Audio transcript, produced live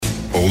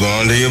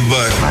Hold on to your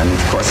butt. I'm,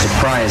 of course,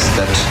 surprised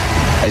that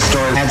a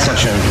story had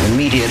such an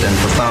immediate and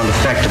profound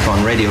effect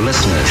upon radio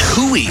listeners.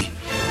 Hooey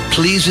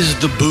pleases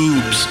the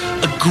boobs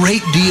a great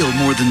deal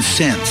more than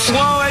sense.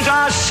 Woe is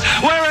us!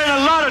 We're in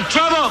a lot of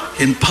trouble!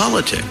 In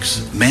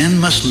politics, man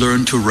must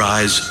learn to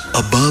rise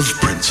above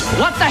principle.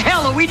 What the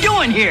hell are we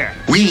doing here?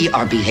 We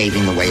are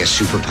behaving the way a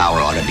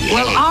superpower ought to behave.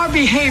 Well, our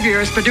behavior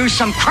has produced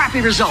some crappy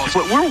results.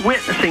 What we're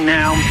witnessing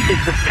now is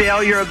the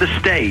failure of the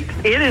state.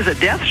 It is a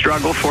death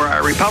struggle for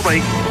our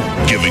republic.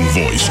 Giving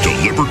voice to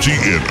liberty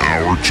in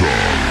our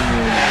time.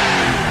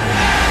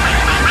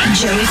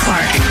 Joey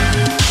Clark.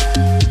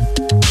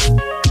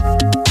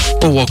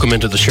 Well, welcome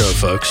into the show,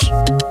 folks.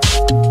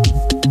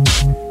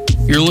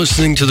 You're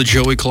listening to the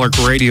Joey Clark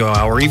Radio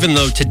Hour, even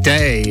though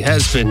today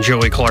has been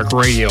Joey Clark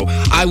Radio.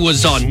 I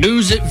was on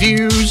News at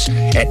Views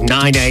at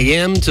 9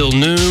 a.m. till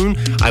noon.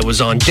 I was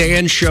on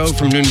Dan's show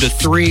from noon to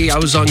 3. I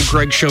was on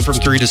Greg's show from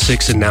 3 to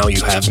 6, and now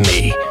you have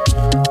me.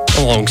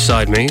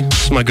 Alongside me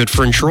is my good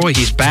friend Troy.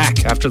 He's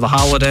back after the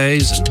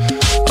holidays and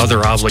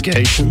other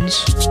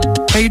obligations.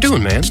 How you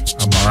doing, man?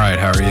 I'm all right.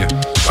 How are you?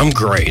 I'm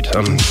great.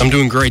 I'm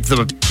doing great.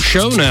 The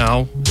show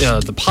now,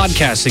 the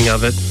podcasting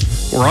of it,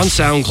 we're on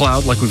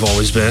SoundCloud like we've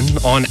always been,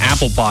 on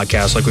Apple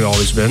Podcasts like we've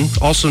always been,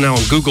 also now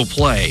on Google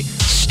Play,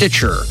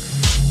 Stitcher,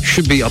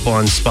 should be up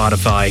on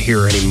Spotify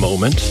here any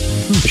moment.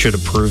 I should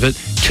approve it.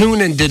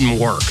 TuneIn didn't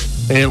work.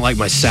 They didn't like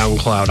my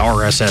SoundCloud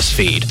RSS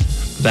feed.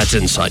 That's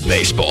inside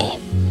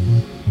baseball.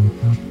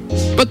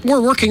 But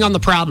we're working on the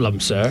problem,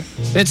 sir.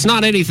 It's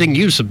not anything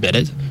you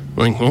submitted.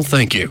 Like, well,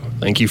 thank you.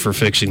 Thank you for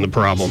fixing the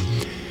problem.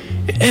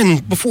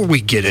 And before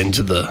we get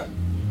into the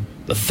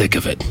thick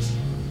of it,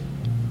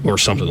 or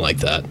something like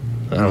that,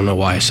 I don't know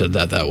why I said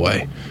that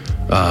way.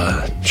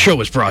 Show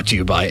is brought to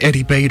you by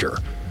Eddie Bader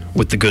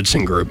with the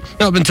Goodson Group.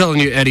 Now, I've been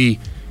telling you, Eddie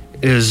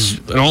is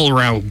an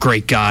all-around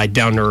great guy,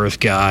 down-to-earth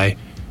guy.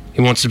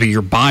 He wants to be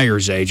your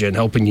buyer's agent,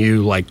 helping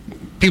you, like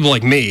people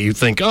like me who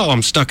think, oh,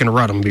 I'm stuck in a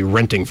rut, I'm going to be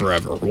renting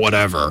forever, or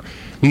whatever.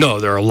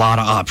 No, there are a lot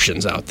of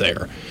options out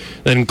there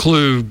that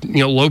include,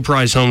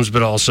 low-price homes,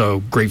 but also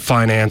great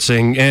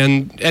financing.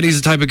 And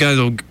Eddie's the type of guy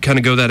that'll kind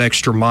of go that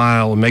extra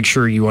mile and make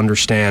sure you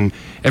understand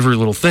every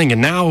little thing. And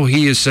now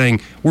he is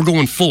saying, we're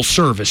going full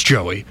service,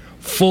 Joey.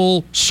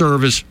 Full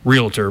service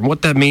realtor. And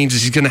what that means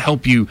is he's going to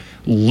help you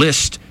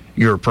list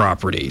your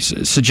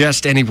properties,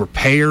 suggest any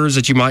repairs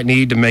that you might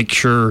need to make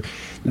sure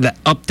that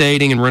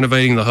updating and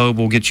renovating the home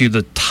will get you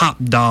the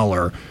top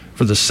dollar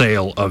for the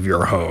sale of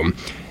your home.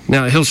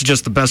 Now, he'll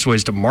suggest the best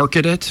ways to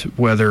market it,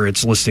 whether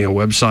it's listing on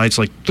websites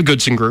like the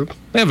Goodson Group.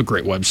 They have a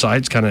great website.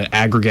 It kind of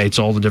aggregates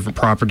all the different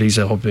properties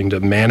they're hoping to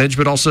manage,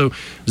 but also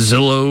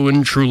Zillow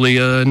and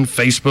Trulia and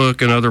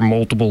Facebook and other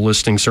multiple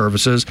listing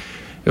services.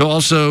 He'll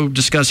also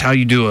discuss how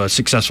you do a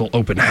successful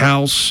open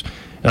house,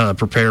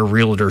 prepare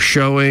realtor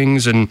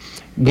showings, and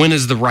when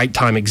is the right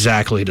time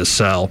exactly to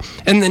sell.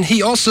 And then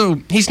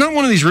he's not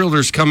one of these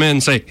realtors come in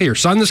and say, here,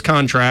 sign this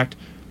contract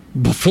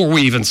before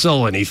we even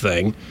sell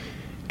anything,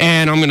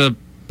 and I'm going to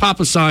pop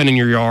a sign in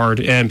your yard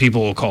and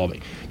people will call me.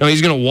 No,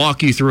 he's going to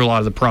walk you through a lot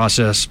of the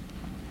process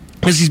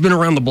because he's been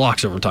around the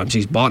blocks over time. So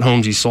he's bought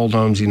homes, he's sold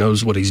homes, he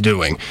knows what he's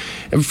doing.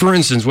 And for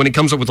instance, when he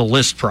comes up with a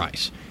list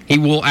price, he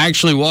will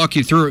actually walk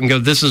you through it and go,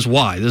 this is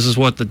why. This is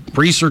what the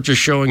research is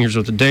showing. Here's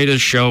what the data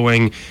is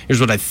showing.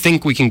 Here's what I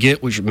think we can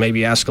get. We should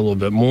maybe ask a little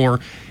bit more.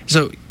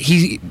 So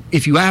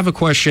if you have a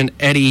question,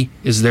 Eddie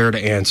is there to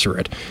answer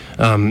it.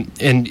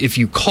 And if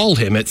you call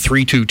him at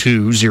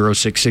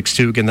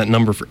 322-0662, again, that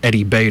number for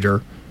Eddie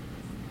Bader,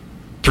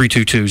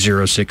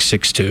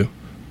 322-0662,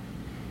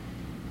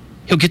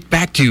 he'll get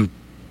back to you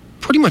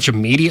pretty much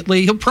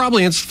immediately. He'll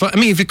probably answer.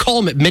 If you call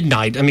him at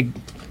midnight,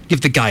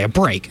 give the guy a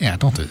break. Yeah,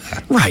 don't do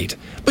that. Right.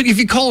 But if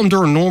you call him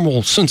during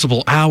normal,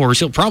 sensible hours,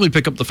 he'll probably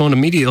pick up the phone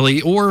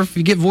immediately, or if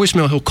you get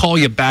voicemail, he'll call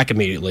you back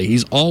immediately.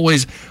 He's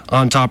always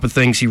on top of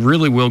things. He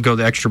really will go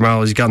the extra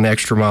mile. He's gotten the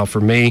extra mile for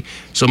me,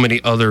 so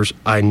many others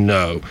I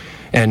know.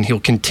 And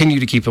he'll continue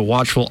to keep a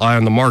watchful eye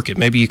on the market.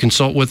 Maybe you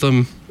consult with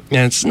him,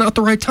 and it's not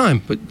the right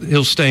time, but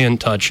he'll stay in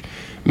touch.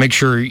 Make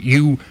sure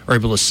you are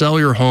able to sell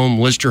your home,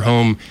 list your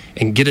home,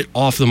 and get it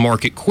off the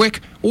market quick,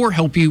 or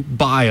help you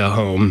buy a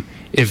home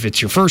if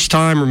it's your first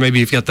time, or maybe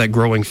you've got that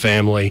growing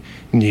family,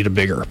 you need a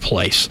bigger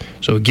place.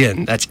 So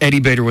again, that's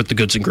Eddie Bader with the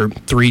Goodson Group,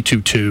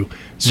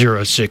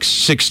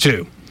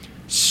 322-0662.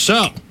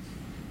 So,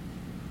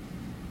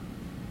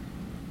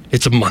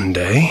 it's a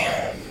Monday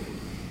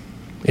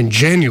in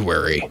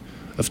January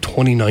of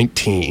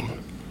 2019.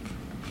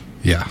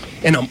 Yeah.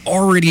 And I'm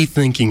already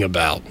thinking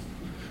about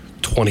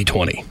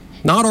 2020.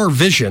 Not our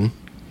vision,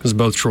 because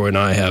both Troy and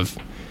I have,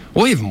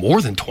 we have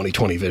more than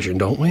 2020 vision,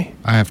 don't we?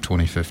 I have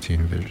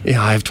 2015 vision.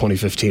 Yeah, I have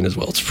 2015 as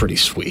well. It's pretty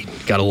sweet.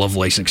 Gotta love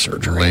LASIK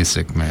surgery.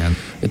 LASIK, man.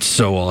 It's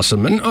so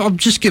awesome. And I'll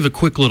just give a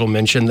quick little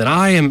mention that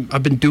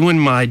I've been doing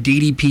my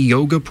DDP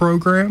yoga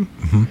program.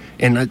 Mm-hmm.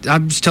 And I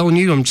was telling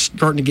you, I'm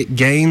starting to get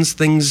gains,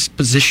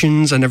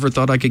 positions I never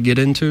thought I could get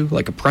into,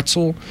 like a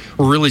pretzel,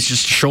 or really it's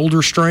just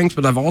shoulder strength.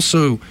 But I've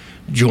also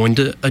joined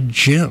a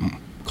gym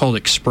called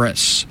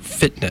Express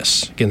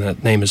Fitness. Again,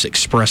 that name is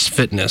Express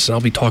Fitness, and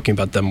I'll be talking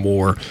about them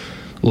more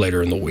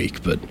later in the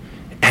week. But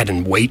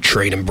adding weight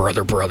training,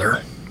 brother.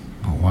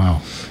 Oh,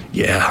 wow.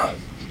 Yeah.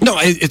 No,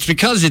 it's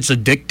because it's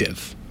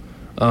addictive.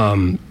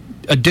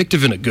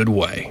 Addictive in a good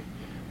way,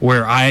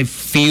 where I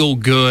feel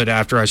good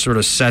after I sort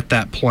of set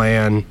that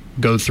plan,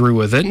 go through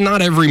with it.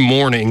 Not every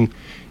morning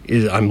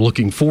I'm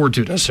looking forward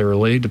to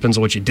necessarily. It depends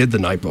on what you did the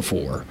night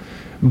before.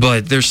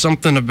 But there's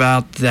something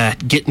about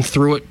that getting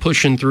through it,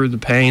 pushing through the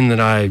pain, that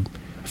I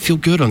feel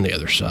good on the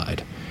other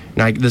side.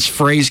 And this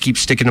phrase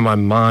keeps sticking to my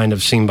mind.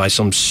 I've seen by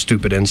some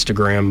stupid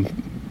Instagram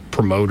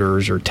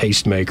promoters or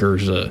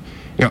tastemakers,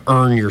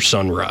 earn your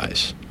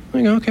sunrise.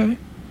 I go, okay,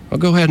 I'll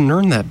go ahead and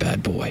earn that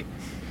bad boy.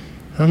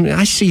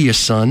 I see you,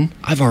 son.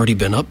 I've already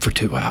been up for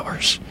 2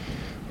 hours.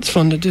 It's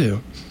fun to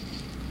do,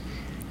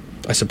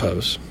 I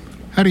suppose.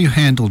 How do you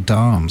handle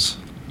DOMS?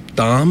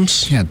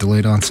 DOMS? Yeah,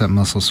 delayed onset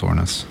muscle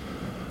soreness.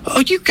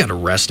 Oh, you got to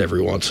rest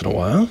every once in a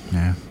while.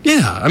 Yeah.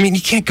 Yeah, I mean,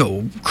 you can't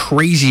go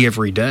crazy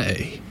every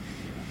day.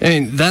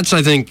 And that's,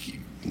 I think,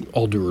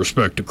 all due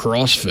respect to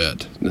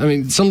CrossFit. I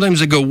mean, sometimes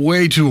they go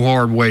way too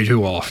hard, way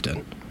too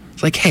often.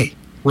 It's like, hey,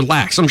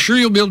 relax. I'm sure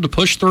you'll be able to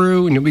push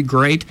through and you'll be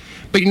great.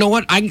 But you know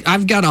what?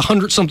 I've got a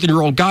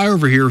 100-something-year-old guy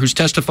over here who's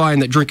testifying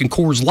that drinking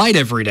Coors Light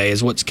every day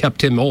is what's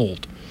kept him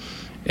old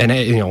and,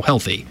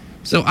 healthy.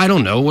 So I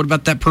don't know. What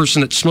about that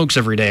person that smokes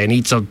every day and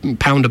eats a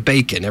pound of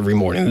bacon every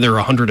morning? They're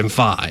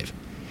 105.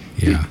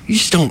 Yeah. You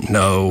just don't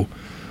know.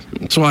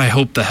 That's why I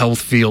hope the health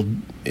field,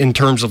 in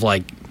terms of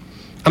I'm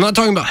not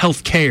talking about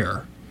health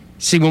care.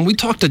 See, when we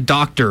talk to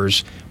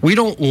doctors, we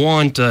don't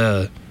want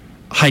a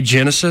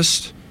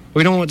hygienicist.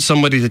 We don't want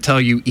somebody to tell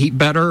you eat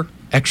better,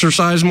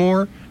 exercise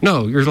more.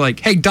 No, you're like,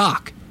 hey,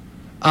 doc,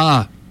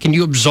 can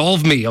you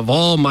absolve me of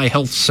all my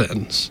health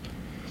sins?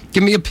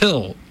 Give me a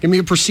pill. Give me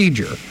a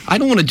procedure. I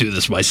don't want to do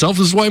this myself.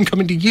 This is why I'm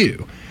coming to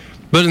you.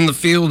 But in the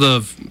field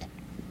of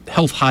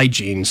health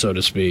hygiene, so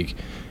to speak,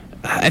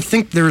 I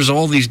think there's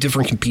all these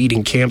different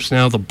competing camps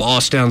now. The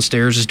boss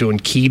downstairs is doing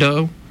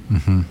keto,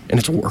 and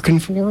it's working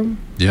for him.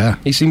 Yeah.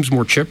 He seems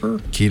more chipper.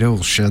 Keto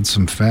will shed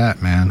some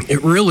fat, man.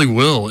 It really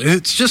will.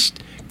 It's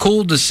just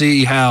cool to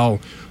see how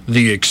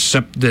the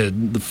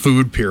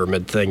food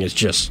pyramid thing is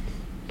just...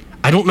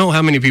 I don't know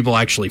how many people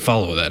actually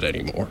follow that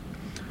anymore.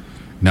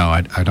 No,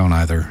 I don't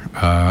either.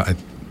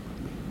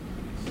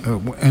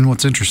 And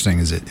what's interesting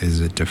is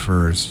it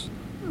differs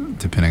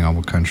depending on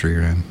what country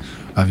you're in.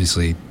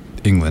 Obviously,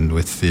 England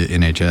with the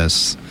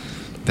NHS,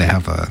 they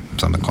have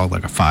something called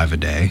a 5 a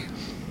day.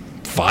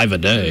 5 a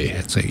day?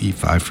 It's eat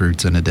 5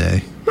 fruits in a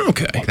day.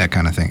 Okay. That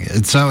kind of thing.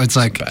 So it's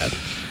like bad.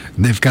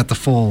 They've got the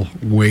full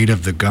weight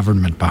of the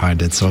government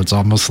behind it, so it's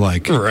almost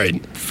like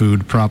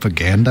food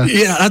propaganda.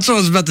 Yeah, that's what I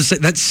was about to say.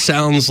 That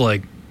sounds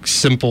like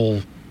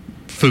simple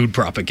food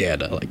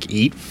propaganda,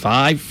 eat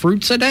 5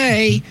 fruits a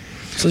day.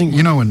 So,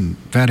 in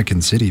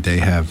Vatican City, they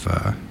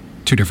have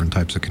 2 different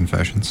types of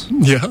confessions.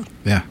 Yeah?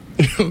 Yeah.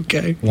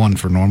 Okay. One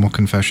for normal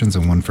confessions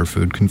and one for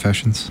food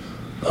confessions.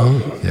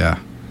 Oh. Yeah.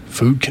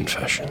 Food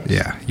confession.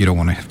 Yeah. You don't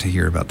want to have to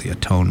hear about the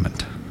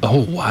atonement.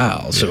 Oh,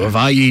 wow. So if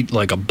I eat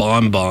a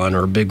bonbon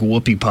or a big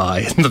whoopie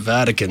pie in the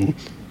Vatican,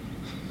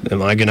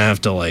 am I going to have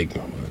to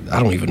I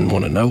don't even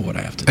want to know what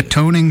I have to do.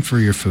 Atoning for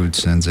your food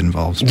sins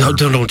involves... No,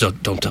 don't tell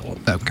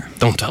them. Okay.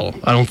 Don't tell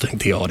them. I don't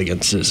think the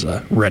audience is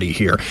ready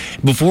here.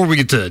 Before we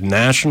get to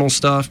national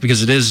stuff,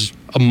 because it is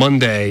a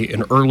Monday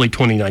in early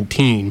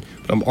 2019,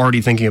 but I'm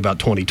already thinking about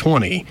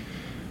 2020,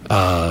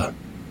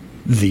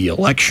 the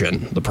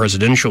election, the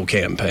presidential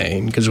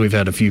campaign, because we've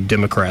had a few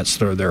Democrats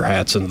throw their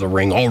hats into the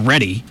ring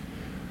already.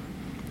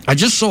 I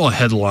just saw a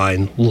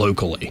headline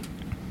locally.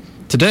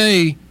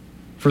 Today,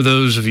 for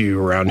those of you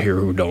around here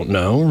who don't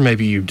know, or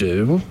maybe you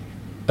do,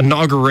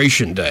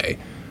 Inauguration Day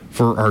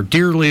for our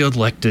dearly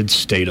elected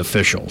state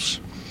officials,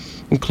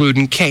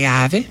 including Kay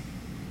Ivey.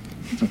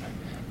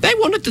 They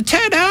wanted to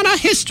tear down our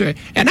history,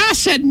 and I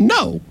said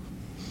no.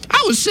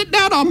 I was sitting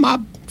out on my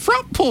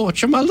front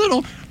porch, on my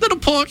little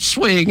porch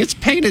swing. It's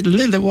painted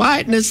lily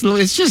white, and it's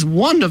just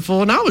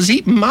wonderful, and I was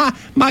eating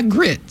my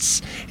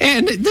grits,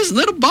 and this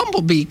little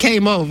bumblebee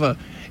came over.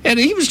 And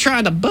he was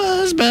trying to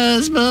buzz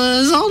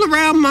all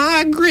around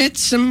my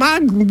grits and my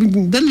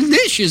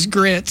delicious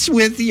grits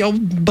with,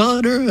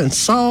 butter and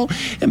salt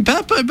and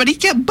pepper. But he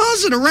kept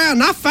buzzing around.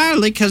 And I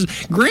finally, because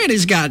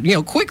Granny's got,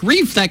 quick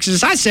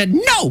reflexes, I said,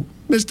 no,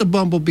 Mr.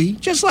 Bumblebee.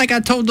 Just like I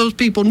told those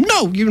people,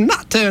 no, you're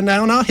not tearing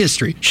down our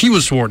history. She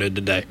was sworn in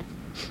today.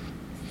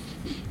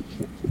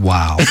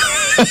 Wow.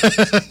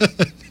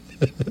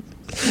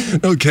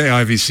 Okay,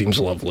 Ivy seems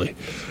lovely.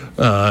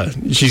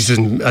 She's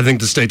in, I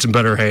think the state's in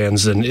better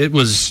hands, and it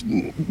was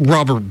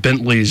Robert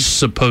Bentley's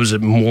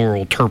supposed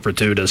moral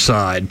turpitude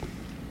aside.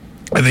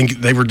 I think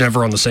they were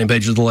never on the same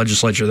page with the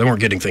legislature. They weren't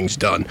getting things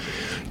done.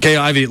 Kay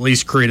Ivey at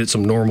least created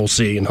some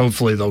normalcy, and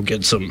hopefully they'll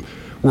get some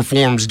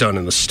reforms done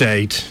in the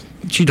state.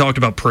 She talked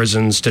about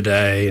prisons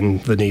today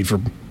and the need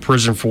for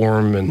prison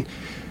reform and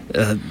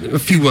a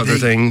few other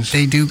things.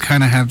 They do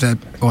kind of have that.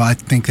 Well, I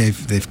think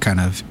they've kind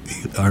of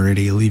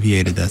already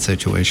alleviated that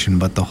situation.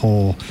 But the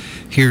whole,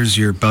 here's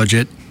your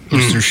budget,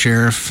 Mr.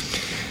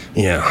 Sheriff.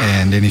 Yeah.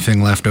 And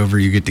anything left over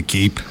you get to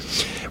keep.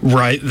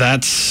 Right.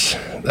 That's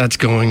that's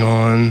going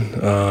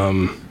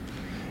on.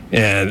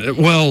 And,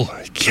 well,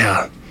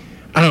 yeah,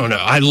 I don't know.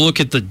 I look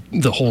at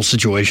the whole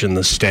situation in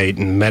the state,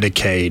 and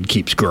Medicaid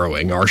keeps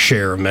growing. Our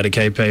share of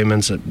Medicaid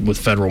payments with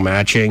federal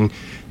matching,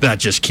 that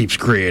just keeps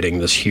creating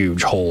this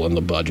huge hole in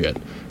the budget.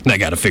 And they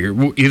got to figure,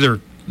 either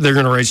they're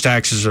going to raise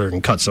taxes or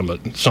can cut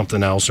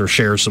something else or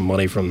share some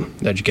money from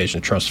the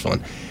Education Trust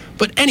Fund.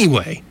 But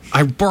anyway,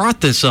 I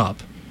brought this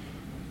up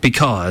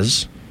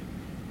because,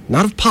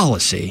 not of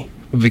policy,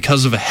 but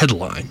because of a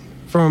headline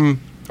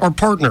from our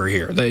partner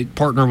here. They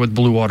partner with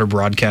Blue Water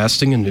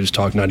Broadcasting and News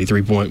Talk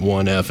 93.1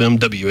 FM,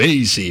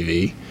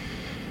 WACV,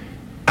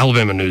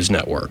 Alabama News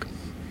Network.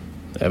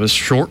 They have a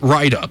short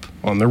write-up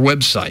on their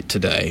website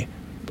today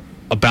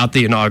about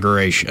the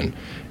inauguration.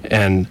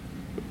 And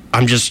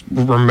I'm just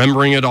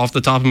remembering it off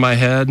the top of my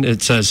head.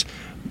 It says,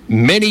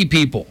 many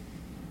people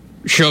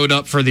showed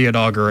up for the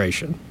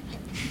inauguration.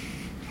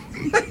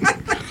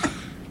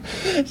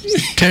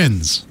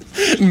 Tens.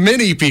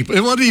 Many people.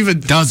 It wasn't even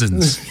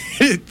dozens.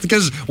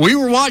 Because we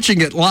were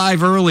watching it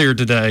live earlier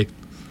today.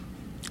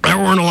 There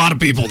weren't a lot of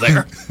people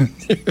there.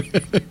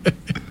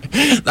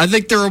 I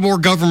think there were more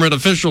government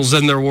officials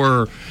than there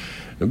were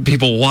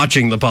people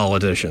watching the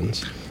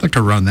politicians. I'd like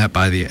to run that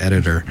by the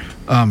editor.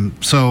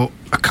 So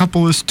a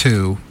couple is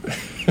 2.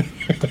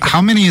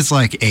 How many is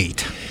like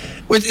 8?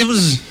 It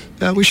was...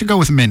 we should go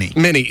with many.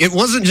 Many. It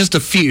wasn't just a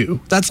few.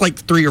 That's like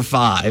 3 or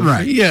 5.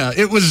 Right. Yeah,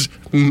 it was,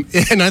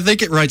 and I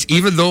think it writes,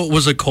 even though it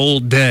was a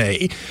cold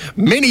day,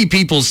 many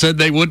people said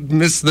they wouldn't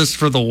miss this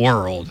for the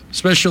world,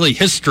 especially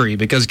history,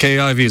 because Kay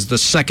Ivey is the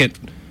second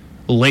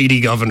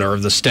lady governor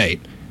of the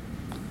state.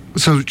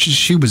 So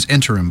she was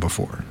interim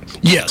before?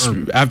 Yes,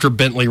 after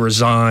Bentley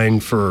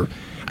resigned for,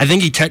 I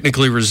think he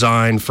technically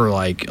resigned for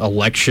like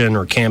election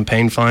or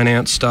campaign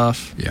finance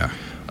stuff. Yeah.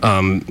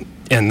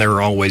 And there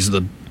are always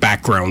the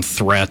background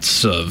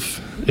threats of,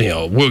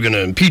 we're going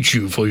to impeach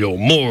you for your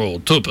moral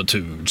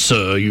turpitude,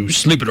 so you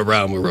sleeping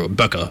around with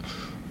Rebecca,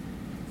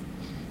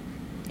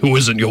 who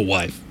isn't your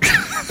wife.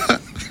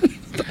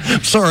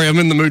 Sorry, I'm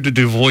in the mood to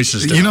do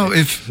voices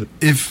tonight.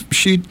 If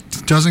she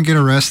doesn't get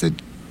arrested,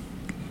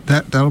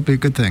 that'll be a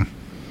good thing.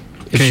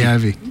 Kay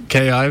Ivey.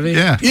 Kay Ivey?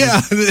 Yeah.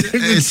 Yeah.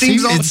 It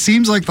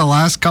seems like the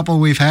last couple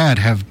we've had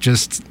have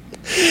just...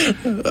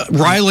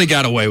 Riley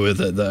got away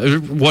with it, though.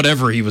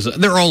 Whatever he was.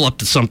 They're all up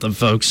to something,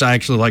 folks. I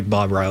actually like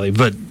Bob Riley,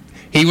 but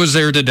he was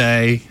there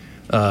today.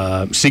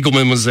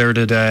 Siegelman was there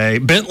today.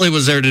 Bentley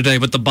was there today,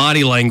 but the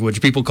body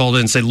language, people called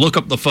in and said, look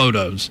up the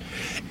photos.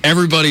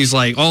 Everybody's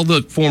like, all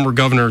the former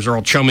governors are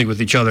all chummy with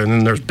each other, and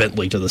then there's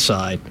Bentley to the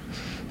side.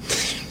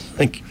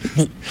 Like,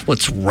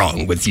 what's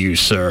wrong with you,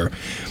 sir?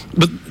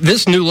 But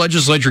this new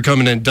legislature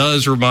coming in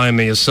does remind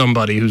me of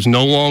somebody who's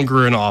no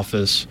longer in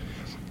office.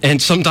 And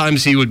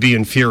sometimes he would be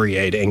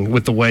infuriating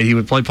with the way he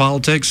would play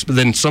politics, but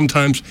then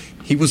sometimes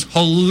he was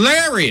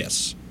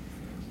hilarious.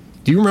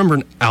 Do you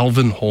remember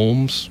Alvin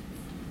Holmes?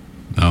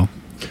 No.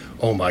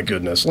 Oh, my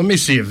goodness. Let me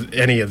see if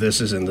any of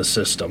this is in the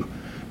system.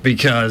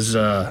 Because,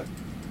 yeah,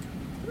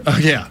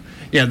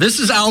 this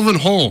is Alvin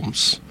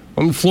Holmes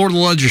on the floor of the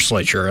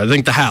legislature, I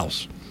think the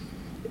House.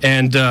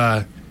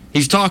 And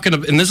he's talking,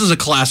 and this is a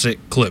classic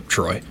clip,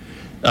 Troy.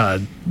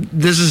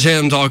 This is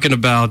him talking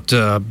about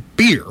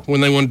beer when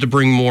they wanted to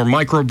bring more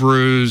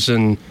microbrews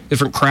and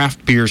different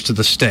craft beers to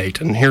the state.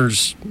 And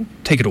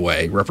take it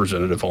away,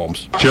 Representative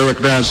Holmes. Chair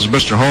recognizes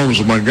Mr. Holmes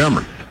of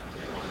Montgomery.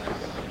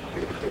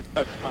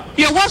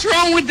 Yeah, what's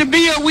wrong with the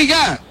beer we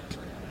got?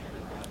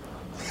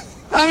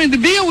 I mean, the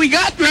beer we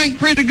got drank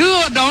pretty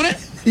good, don't it?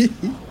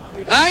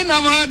 I ain't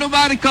never heard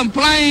nobody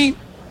complain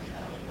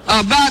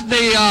about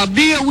the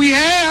beer we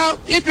have.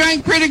 It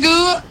drank pretty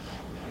good.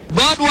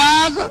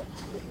 Budweiser.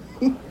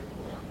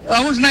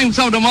 What's the name of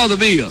some of them other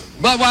beers?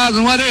 Budweiser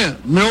and what else?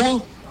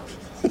 Miller.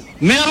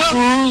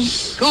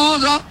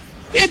 Coors.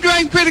 It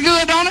drank pretty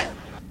good, don't it?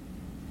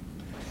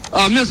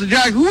 Mr.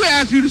 Jackson, who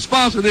asked you to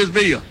sponsor this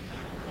beer?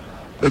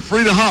 The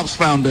Freedom Hops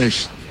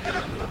Foundation.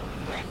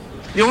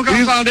 Yeah, what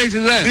kind of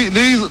foundation is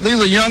that?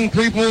 These are young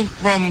people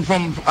from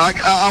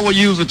I would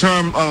use the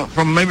term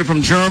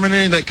from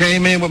Germany that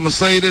came in with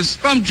Mercedes.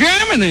 From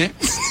Germany?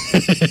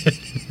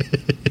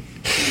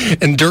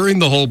 And during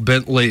the whole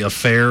Bentley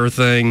affair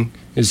thing,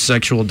 his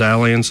sexual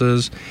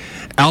dalliances,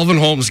 Alvin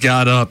Holmes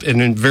got up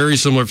and in very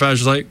similar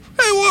fashion was like,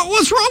 hey,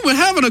 what's wrong with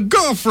having a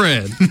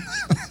girlfriend?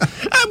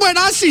 When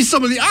I see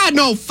some of I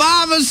know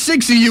 5 or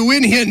 6 of you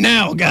in here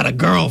now got a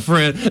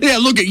girlfriend. Yeah,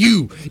 look at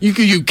you.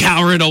 You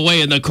cowering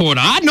away in the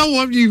corner. I know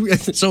what you.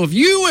 So if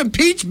you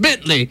impeach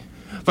Bentley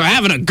for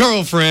having a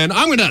girlfriend,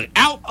 I'm going to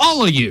out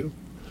all of you.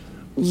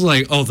 It was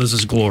like, oh, this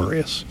is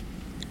glorious.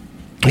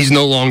 He's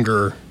no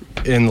longer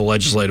in the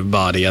legislative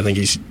body. I think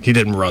he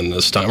didn't run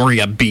this time, or he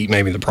got beat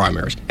maybe in the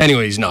primaries.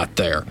 Anyway, he's not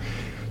there.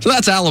 So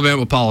that's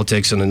Alabama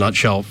politics in a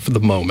nutshell for the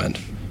moment.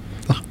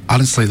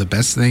 Honestly, the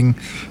best thing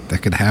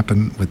that could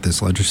happen with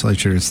this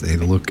legislature is they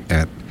look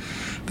at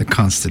the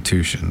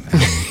Constitution.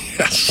 And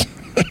yes.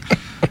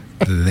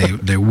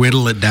 They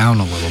whittle it down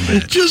a little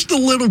bit. Just a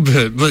little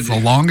bit. But it's the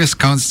longest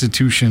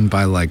constitution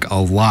by like a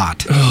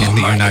lot in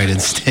the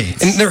United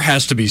States. And there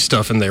has to be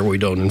stuff in there we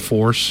don't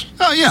enforce.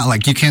 Oh, yeah.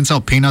 Like you can't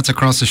sell peanuts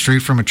across the street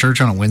from a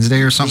church on a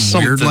Wednesday or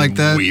something weird like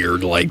that.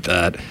 Weird like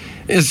that.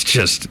 It's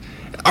just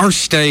our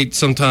state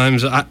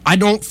sometimes. I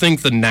don't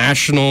think the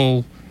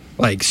national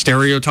like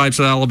stereotypes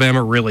of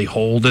Alabama really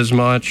hold as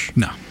much.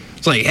 No.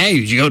 It's like, hey,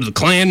 did you go to the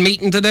Klan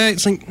meeting today?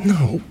 It's like,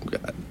 no.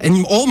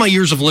 And all my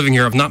years of living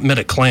here, I've not met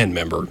a Klan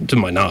member, to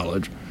my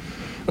knowledge.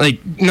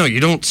 Like, no, you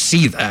don't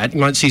see that. You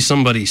might see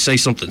somebody say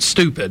something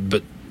stupid,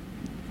 but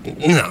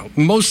no.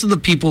 Most of the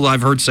people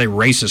I've heard say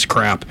racist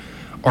crap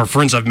are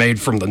friends I've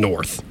made from the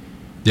North.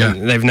 Yeah.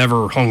 And they've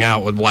never hung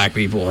out with black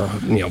people or,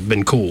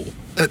 been cool.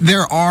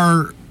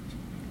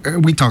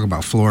 We talk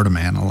about Florida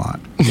Man a lot.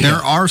 Yeah.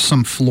 There are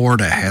some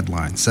Florida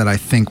headlines that I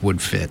think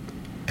would fit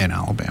in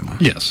Alabama.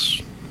 Yes.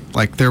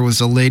 Like there was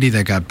a lady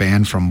that got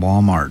banned from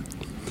Walmart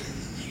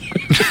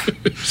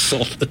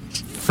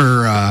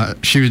for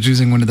she was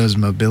using one of those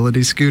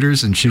mobility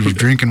scooters and she was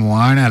drinking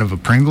wine out of a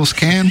Pringles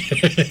can.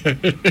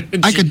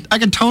 I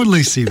could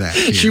totally see that.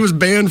 Here. She was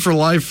banned for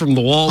life from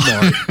the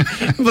Walmart.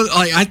 But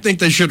I think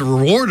they should have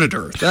rewarded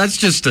her. That's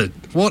just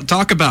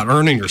talk about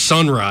earning your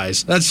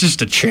sunrise. That's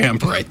just a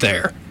champ right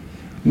there.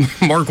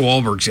 Mark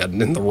Wahlberg's got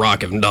in the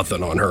Rock of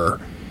nothing on her.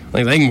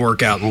 Like they can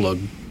work out and look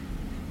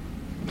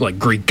like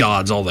Greek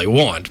gods all they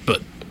want,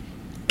 but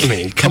I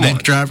mean, come on.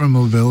 Drive a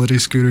mobility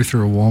scooter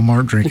through a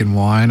Walmart drinking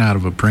wine out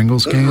of a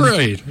Pringles can?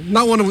 Right.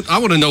 I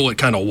want to know what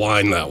kind of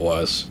wine that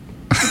was.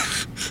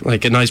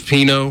 Like a nice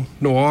Pinot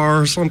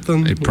Noir or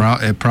something? It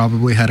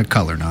probably had a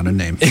color, not a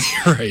name.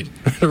 Right.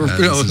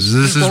 This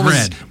is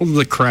red. What was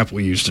the crap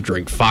we used to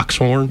drink?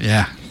 Foxhorn?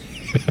 Yeah.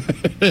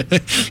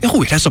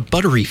 Oh, it has a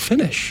buttery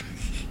finish.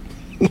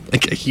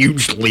 Like a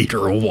huge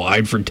liter of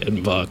wine for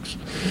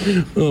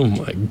 $10. Oh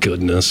my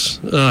goodness!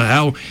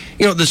 How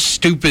the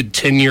stupid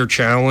 10-year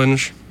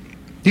challenge?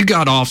 You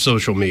got off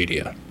social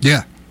media.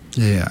 Yeah.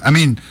 I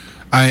mean,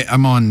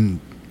 I'm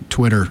on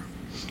Twitter.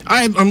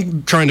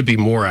 I'm trying to be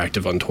more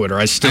active on Twitter.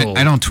 I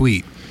don't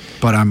tweet,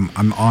 but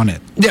I'm on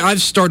it. Yeah,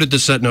 I've started to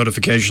set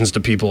notifications to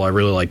people I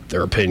really like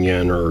their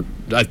opinion, or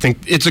I think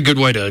it's a good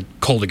way to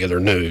cull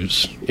together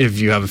news if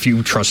you have a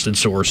few trusted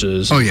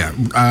sources. Oh yeah,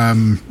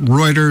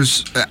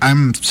 Reuters.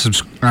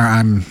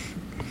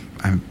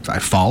 I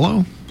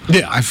follow.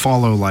 Yeah, I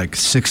follow like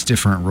 6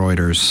 different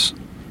Reuters.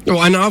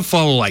 Well, and I'll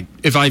follow like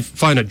if I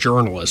find a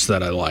journalist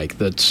that I like,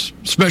 that's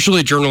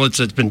especially a journalist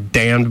that's been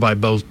damned by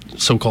both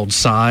so-called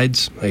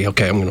sides. Like,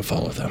 okay, I'm going to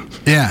follow them.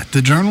 Yeah,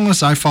 the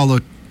journalists I follow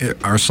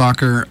are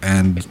soccer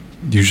and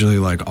usually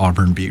like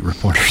Auburn beat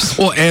reporters.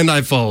 Well, and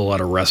I follow a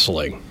lot of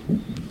wrestling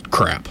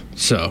crap.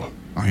 So.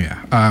 Oh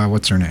yeah.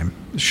 What's her name?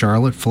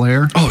 Charlotte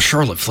Flair. Oh,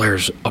 Charlotte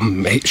Flair's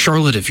amazing.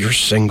 Charlotte, if you're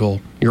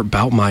single, you're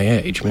about my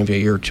age, maybe a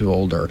year or two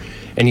older,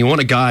 and you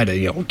want a guy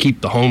to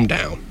keep the home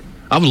down.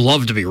 I would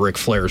love to be Ric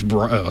Flair's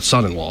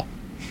son-in-law.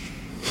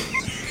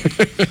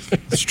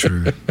 That's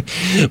true.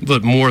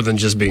 But more than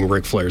just being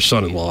Ric Flair's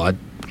son-in-law, I'd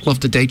love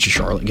to date you,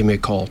 Charlotte. Give me a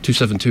call,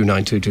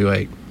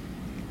 272-9228.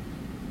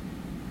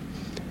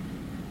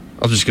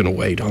 I'm just going to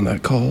wait on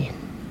that call.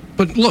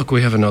 But look,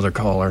 we have another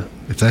caller.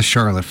 If that's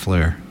Charlotte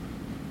Flair.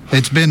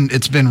 It's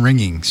been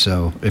ringing,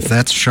 so if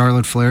that's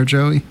Charlotte Flair,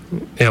 Joey.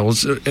 Yeah, well,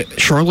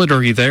 Charlotte,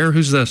 are you there?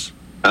 Who's this?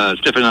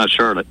 It's definitely not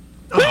Charlotte.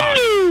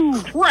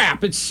 Oh,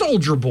 crap, it's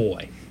Soldier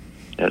Boy.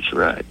 That's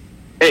right.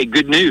 Hey,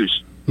 good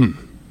news.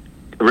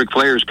 Ric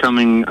Flair's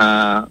coming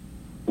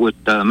with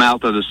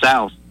Mouth of the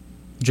South.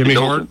 Jimmy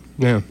Hart?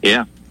 Yeah.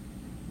 Yeah.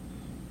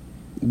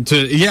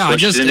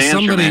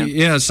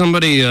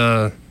 Somebody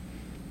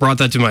brought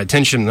that to my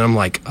attention, and I'm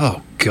like,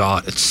 oh,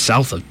 God, it's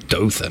south of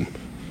Dothan.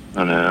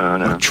 Oh, no.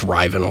 I'm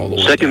driving all the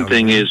way Second down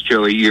thing there. is,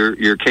 Joey,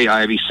 your Kay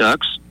Ivey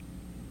sucks.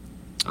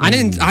 I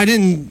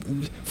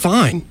didn't,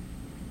 fine.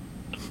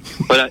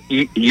 But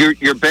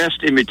your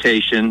best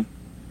imitation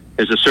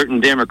is a certain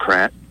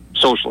Democrat,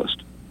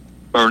 socialist,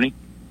 Bernie.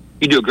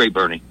 You do a great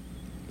Bernie.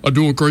 I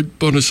do a great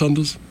Bernie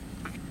Sanders.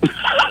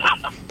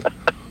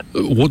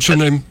 What's your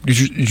name? Did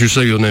you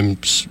say your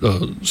name's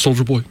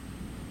Soldier Boy?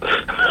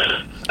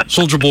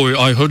 Soldier Boy,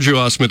 I heard you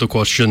ask me the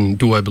question,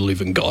 do I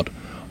believe in God?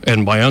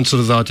 And my answer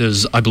to that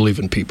is, I believe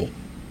in people.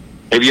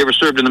 Have you ever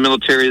served in the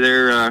military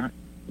there,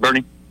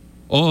 Bernie?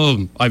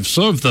 I've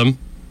served them,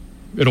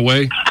 in a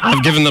way.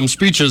 I've given them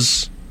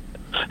speeches.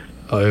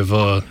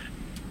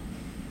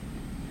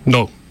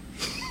 No.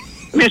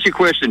 Let me ask you a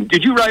question.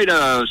 Did you write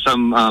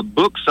some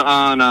books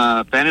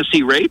on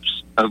fantasy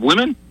rapes of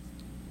women?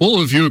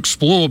 Well, if you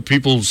explore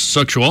people's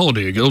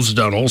sexuality, it goes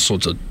down all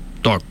sorts of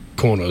dark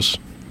corners.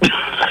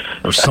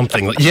 Or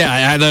something.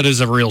 Yeah, that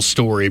is a real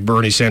story.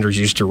 Bernie Sanders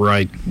used to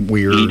write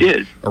weird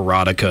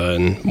erotica,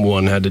 and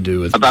one had to do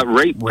with about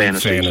rape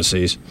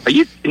fantasies.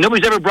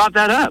 Nobody's ever brought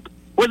that up.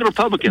 We're the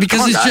Republicans.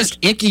 Because it's just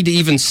icky to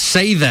even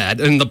say that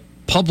in the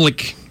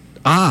public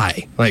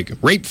eye, like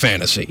rape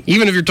fantasy.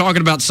 Even if you're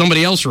talking about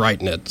somebody else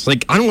writing it. It's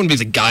like, I don't want to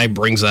be the guy who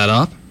brings that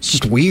up. It's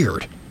just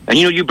weird. And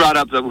you brought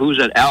up who's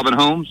that, Alvin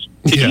Holmes?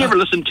 Did you ever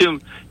listen to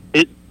him?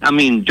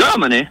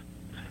 Germany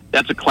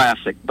That's a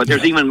classic. But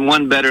there's even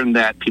one better than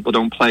that. People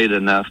don't play it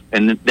enough.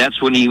 And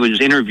that's when he was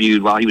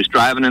interviewed while he was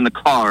driving in the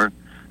car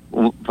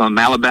from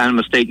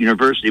Alabama State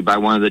University by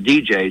one of the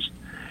DJs.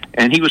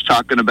 And he was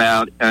talking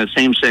about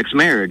same-sex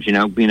marriage,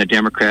 being a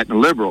Democrat and a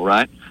liberal,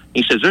 right?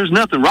 He says, there's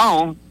nothing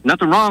wrong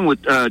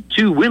with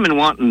two women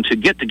wanting to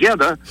get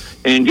together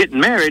and getting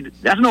married.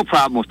 That's no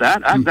problem with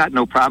that. I've got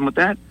no problem with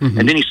that. Mm-hmm.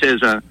 And then he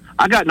says,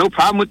 I got no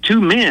problem with two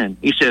men.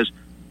 He says,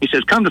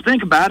 come to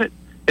think about it,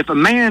 if a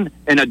man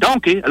and a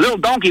little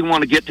donkey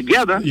want to get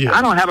together,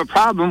 I don't have a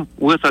problem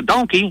with a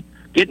donkey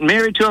getting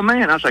married to a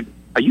man. I was like,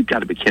 oh, you got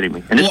to be kidding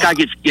me. And this guy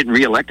getting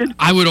reelected?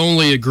 I would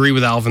only agree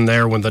with Alvin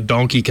there when the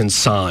donkey can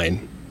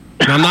sign.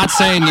 Now, I'm not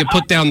saying you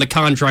put down the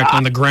contract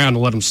on the ground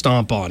and let him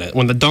stomp on it.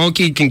 When the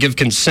donkey can give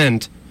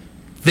consent,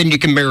 then you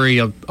can marry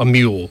a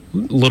mule,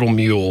 little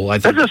mule. I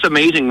think that's just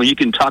amazing when you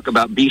can talk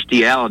about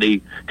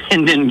bestiality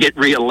and then get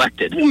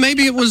reelected. Well,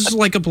 maybe it was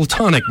like a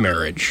platonic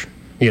marriage,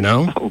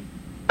 Oh,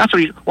 that's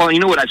what well, you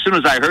know what? As soon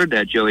as I heard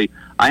that, Joey,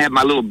 I had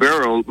my little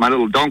barrel, my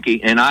little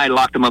donkey, and I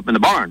locked him up in the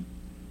barn.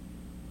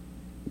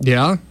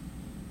 Yeah?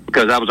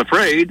 Because I was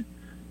afraid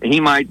he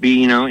might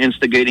be,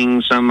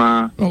 instigating some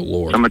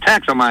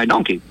attacks on my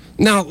donkey.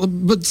 Now,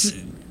 but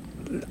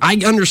I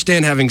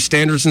understand having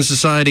standards in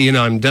society, and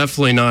I'm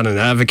definitely not an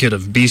advocate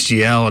of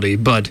bestiality,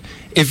 but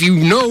if you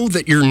know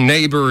that your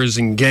neighbor is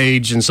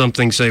engaged in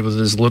something, say, with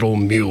his little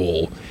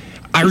mule,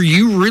 are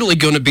you really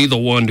going to be the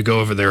one to go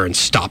over there and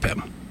stop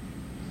him?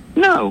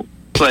 No,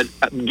 but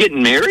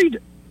getting married,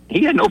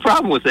 he had no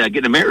problem with that,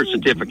 getting a marriage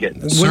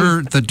certificate.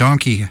 Sir, the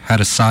donkey had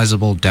a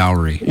sizable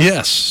dowry.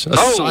 Yes, a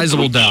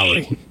sizable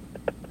dowry.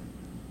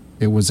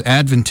 It was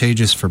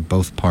advantageous for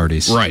both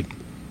parties. Right.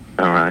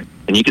 All right.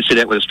 And you can see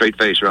that with a straight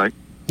face, right?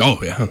 Oh,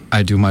 yeah.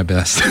 I do my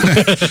best. I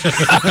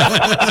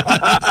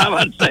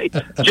would say,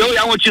 Joey,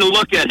 I want you to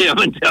look at him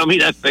and tell me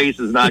that face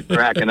is not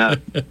cracking up.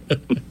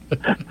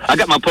 I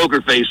got my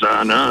poker face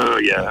on. Oh,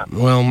 yeah.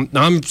 Well,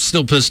 I'm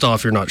still pissed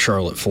off you're not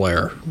Charlotte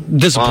Flair.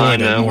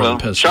 Disappointed more than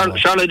pissed off.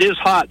 Charlotte is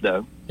hot,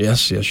 though. Yes,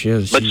 she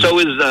is. But so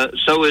is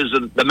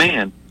the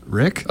man.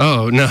 Rick?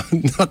 Oh,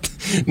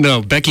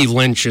 no. Becky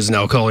Lynch is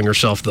now calling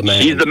herself the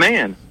man. She's the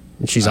man.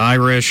 She's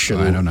Irish. And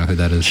I don't know who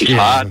that is. She's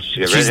hot.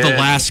 She's the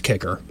last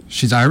kicker.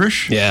 She's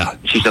Irish? Yeah.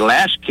 She's the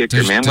last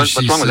kicker, man. What's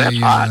wrong with that?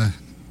 Hot.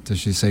 Does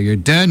she say, you're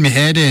done,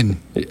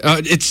 heading?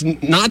 It's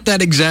not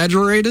that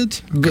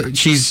exaggerated.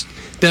 She's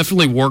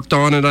definitely worked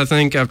on it, I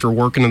think, after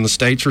working in the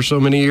States for so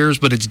many years,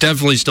 but it's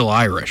definitely still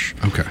Irish.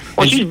 Okay.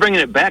 Well, she's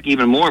bringing it back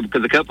even more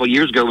because a couple of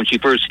years ago when she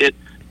first hit,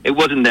 it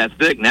wasn't that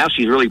thick. Now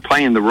she's really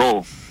playing the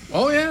role.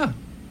 Oh, yeah.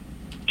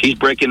 She's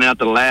breaking out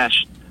the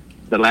last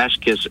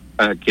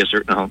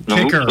kisser. No,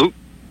 kicker.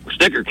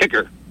 Sticker,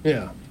 kicker.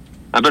 Yeah.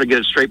 I better get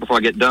it straight before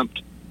I get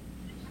dumped.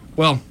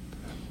 Well,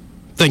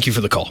 thank you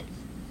for the call.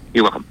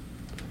 You're welcome.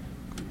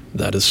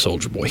 That is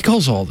Soldier Boy. He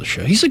calls all the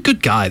show. He's a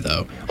good guy,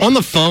 though. On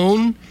the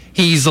phone,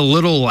 he's a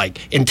little,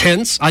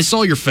 intense. I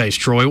saw your face,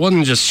 Troy. It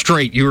wasn't just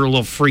straight. You were a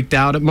little freaked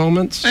out at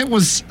moments. There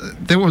was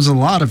a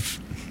lot of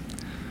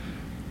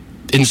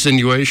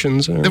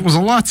insinuations. There was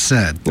a lot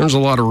said. There was a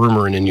lot of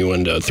rumor and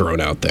innuendo thrown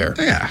out there.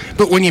 Yeah.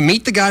 But when you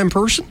meet the guy in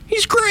person,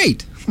 he's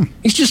great.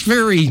 He's just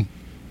very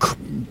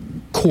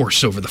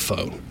coarse over the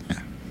phone.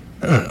 Yeah.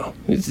 I don't know.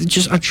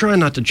 I try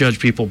not to judge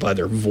people by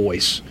their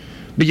voice.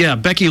 But yeah,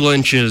 Becky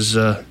Lynch is,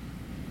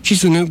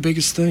 she's the new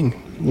biggest thing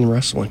in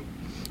wrestling.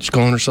 She's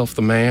calling herself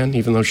the man,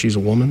 even though she's a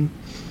woman.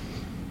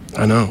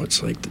 I know,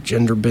 it's like the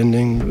gender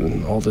bending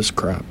and all this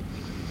crap.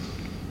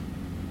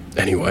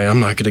 Anyway, I'm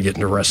not going to get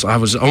into wrestling. I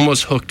was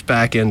almost hooked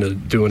back into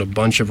doing a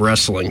bunch of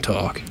wrestling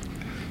talk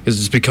because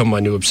it's become my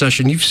new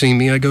obsession. You've seen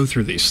me. I go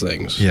through these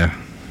things. Yeah.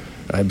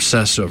 I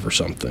obsess over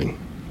something.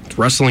 It's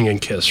wrestling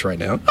and Kiss right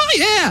now. Oh,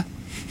 yeah.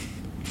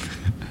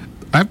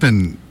 I've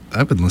been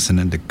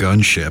listening to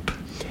Gunship.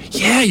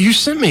 Yeah, you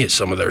sent me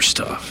some of their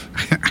stuff.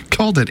 I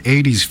called it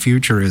 80s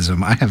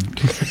futurism. I have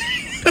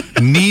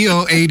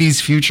neo 80s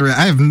future.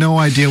 I have no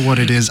idea what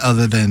it is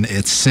other than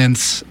it's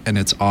synths and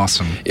it's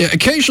awesome. Yeah,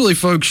 occasionally,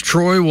 folks,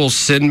 Troy will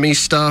send me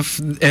stuff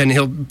and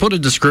he'll put a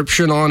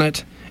description on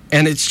it,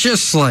 and it's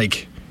just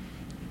like...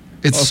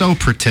 It's so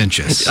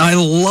pretentious. I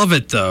love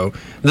it, though.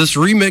 This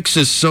remix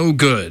is so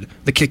good.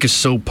 The kick is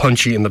so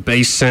punchy and the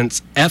bass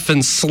sense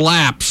effing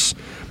slaps,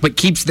 but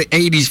keeps the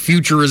 80s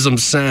futurism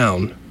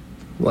sound.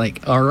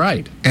 Like, all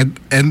right.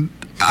 And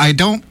I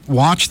don't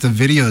watch the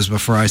videos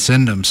before I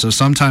send them, so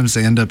sometimes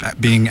they end up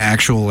being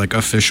actual,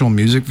 official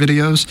music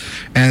videos.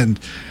 And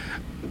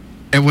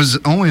it was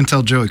only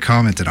until Joey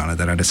commented on it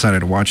that I decided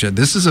to watch it.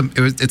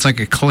 It's like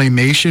a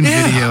claymation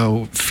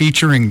video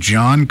featuring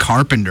John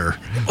Carpenter.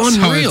 Unreal.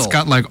 So it's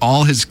got,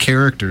 all his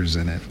characters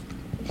in it.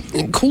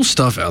 And cool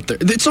stuff out there.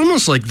 It's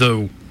almost like,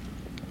 though,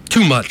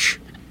 too much.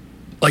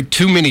 Like,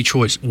 too many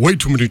choices. Way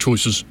too many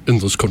choices in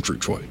this country,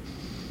 Troy.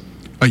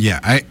 Oh, yeah.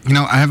 I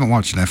haven't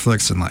watched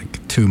Netflix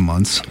in 2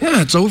 months.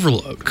 Yeah, it's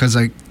overload. Because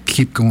I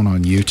keep going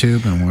on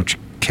YouTube and watch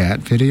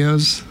cat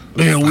videos.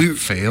 Yeah,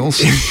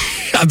 fails.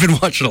 I've been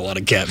watching a lot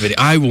of cat videos.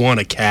 I want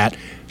a cat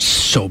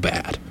so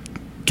bad.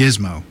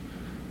 Gizmo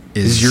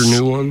is your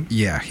new one?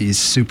 Yeah, he's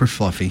super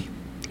fluffy.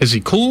 Is he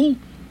cool,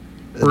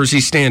 or is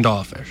he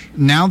standoffish?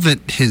 Now that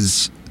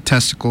his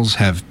testicles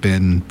have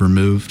been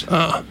removed,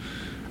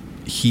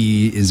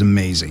 he is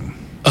amazing.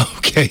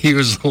 Okay, he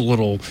was a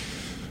little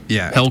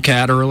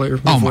Hellcat earlier.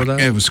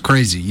 That. It was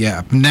crazy.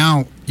 Yeah.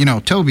 Now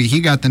Toby.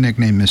 He got the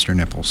nickname Mr.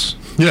 Nipples.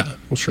 Yeah.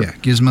 Well, sure. Yeah.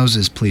 Gizmos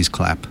is please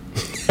clap.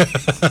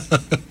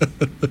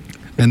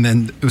 And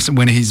then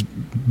when he's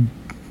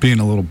being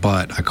a little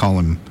butt, I call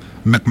him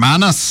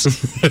McManus.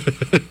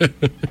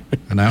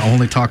 And I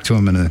only talk to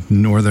him in a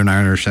Northern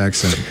Irish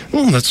accent.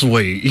 Well, that's the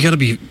way. You got to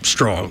be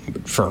strong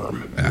but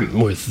firm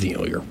with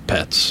your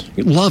pets.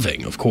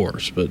 Loving, of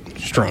course, but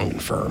strong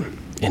and firm.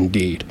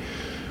 Indeed.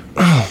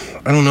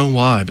 Oh, I don't know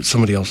why, but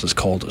somebody else has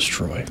called us,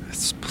 Troy.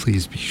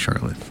 Please be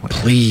Charlotte Flair.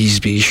 Please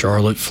be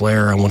Charlotte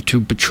Flair. I want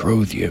to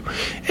betroth you.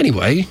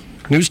 Anyway,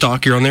 News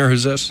Talk, you're on there.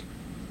 Who's this?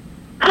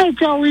 Hey,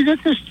 Joey, this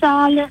is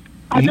Charlotte.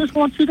 I just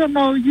want you to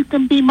know you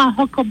can be my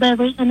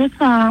huckleberry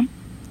anytime.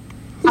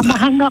 I'm going to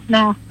hang up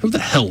now. Who the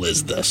hell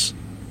is this?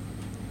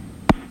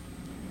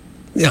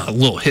 Yeah, a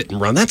little hit and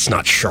run. That's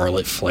not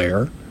Charlotte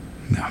Flair.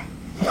 No.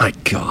 My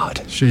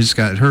God. She's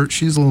got her.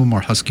 She's a little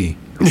more husky.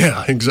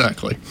 Yeah,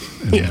 exactly.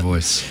 In her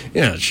voice.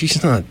 Yeah,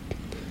 she's not.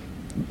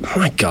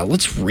 My God,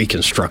 let's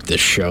reconstruct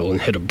this show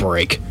and hit a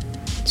break.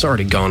 It's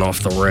already gone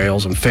off the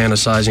rails. I'm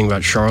fantasizing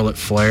about Charlotte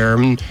Flair.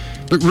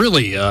 But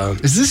really,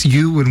 is this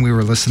you when we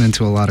were listening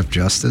to a lot of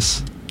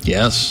Justice?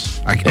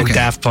 Yes. And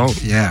Daft Punk.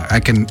 Yeah, I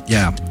can.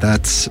 Yeah,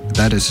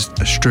 that is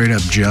a straight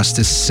up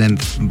Justice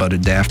synth, but a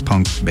Daft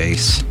Punk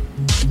bass.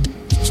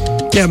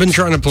 Yeah, I've been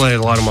trying to play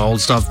a lot of my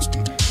old stuff.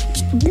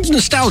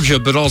 Nostalgia,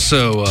 but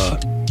also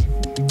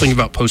thinking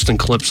about posting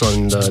clips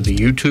on the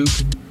YouTube.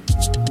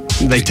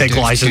 They take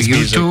licensed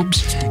music.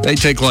 They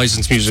take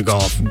licensed music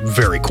off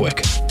very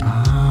quick.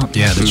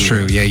 Yeah, that's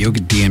true. Yeah, you'll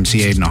get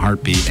DMCA'd in a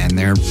heartbeat, and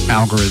their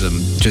algorithm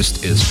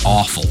just is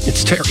awful.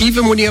 It's terrible.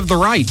 Even when you have the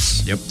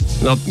rights. Yep.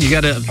 You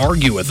got to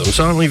argue with them,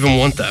 so I don't even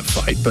want that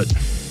fight. But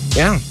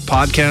yeah,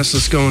 podcast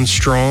is going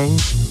strong,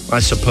 I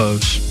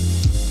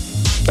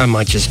suppose. I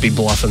might just be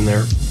bluffing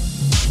there.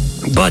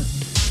 But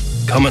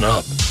coming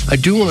up, I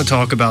do want to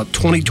talk about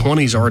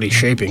 2020's already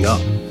shaping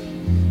up.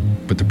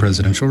 With the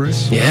presidential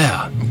race?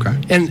 Yeah. Okay.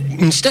 And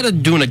instead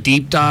of doing a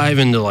deep dive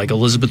into like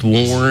Elizabeth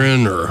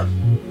Warren or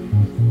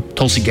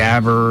Tulsi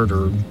Gabbard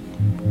or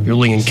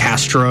Julian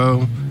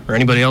Castro or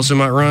anybody else who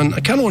might run, I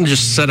kind of want to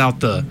just set out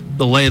the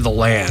lay of the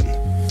land.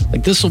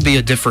 Like, this will be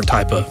a different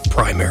type of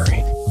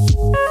primary.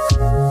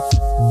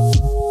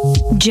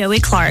 Joey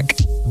Clark.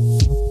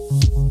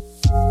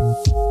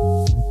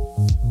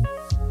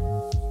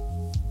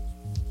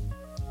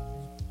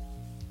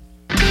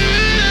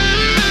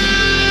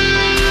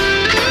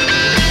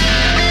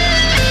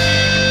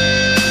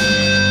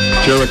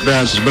 Joe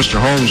McDaniels is Mr.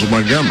 Holmes of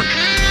Montgomery.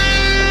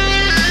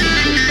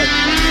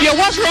 Yeah,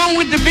 what's wrong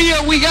with the beer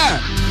we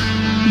got?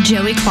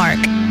 Joey Clark.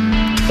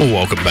 Well,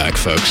 welcome back,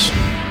 folks.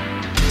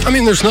 I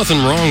mean, there's nothing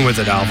wrong with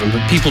it, Alvin,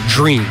 but people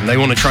dream. They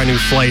want to try new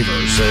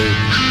flavors.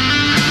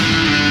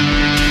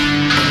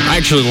 I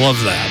actually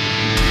love that.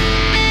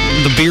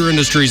 The beer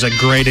industry is a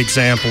great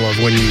example of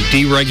when you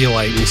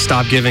deregulate and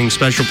stop giving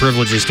special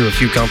privileges to a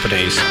few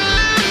companies,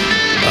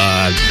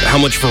 how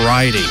much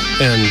variety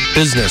and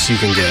business you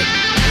can get.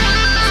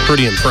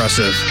 Pretty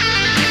impressive.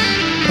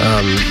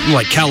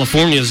 Like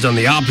California's done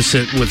the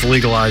opposite with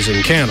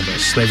legalizing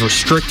cannabis. They've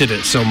restricted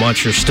it so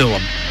much there's still a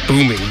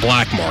booming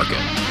black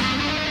market.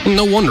 And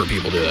no wonder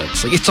people do that.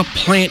 It's a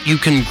plant you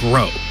can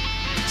grow.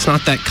 It's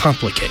not that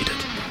complicated.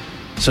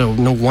 So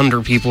no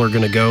wonder people are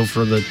going to go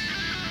for the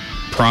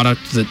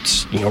product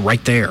that's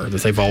right there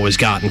that they've always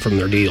gotten from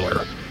their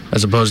dealer,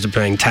 as opposed to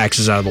paying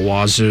taxes out of the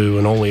wazoo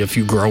and only a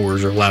few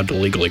growers are allowed to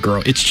legally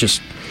grow. It's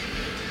just,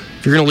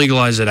 if you're going to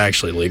legalize it,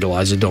 actually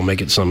legalize it. Don't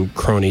make it some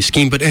crony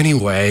scheme. But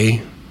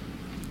anyway,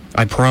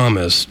 I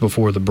promised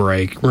before the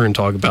break, we're going to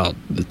talk about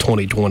the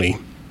 2020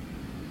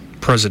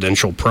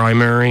 presidential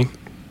primary.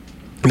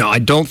 Now, I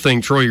don't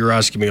think, Troy, you're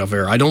asking me off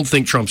air, I don't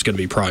think Trump's going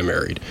to be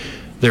primaried.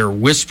 There are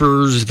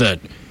whispers that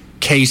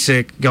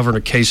Governor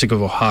Kasich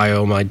of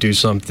Ohio might do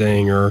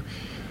something, or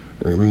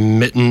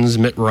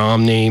Mitt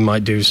Romney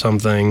might do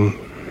something.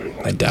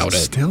 I doubt it.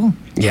 Still?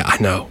 Yeah,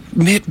 I know.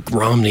 Mitt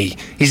Romney.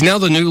 He's now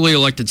the newly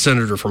elected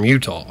senator from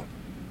Utah.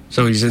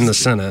 So he's in the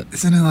Senate.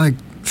 Isn't it like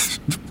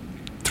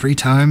 3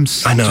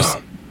 times? I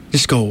know.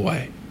 Just go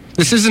away.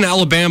 This isn't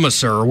Alabama,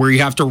 sir, where you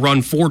have to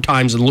run 4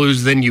 times and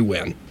lose, then you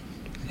win.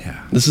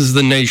 Yeah. This is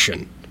the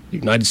nation, the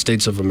United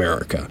States of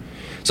America.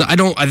 So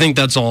I think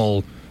that's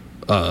all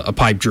a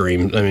pipe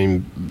dream. I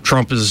mean,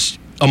 Trump is,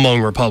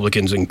 among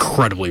Republicans,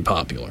 incredibly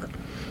popular.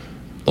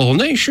 The whole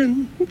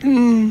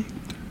nation,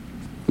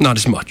 not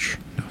as much.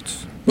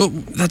 Well,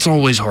 that's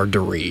always hard to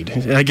read.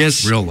 I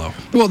guess real low.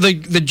 Well, the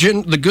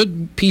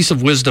good piece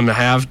of wisdom to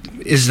have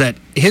is that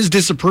his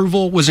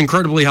disapproval was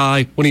incredibly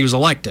high when he was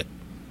elected.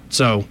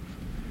 So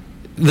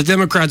the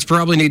Democrats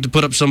probably need to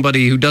put up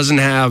somebody who doesn't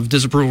have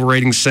disapproval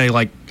ratings, say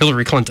like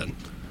Hillary Clinton,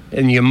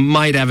 and you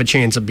might have a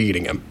chance of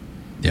beating him.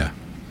 Yeah.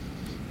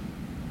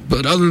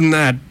 But other than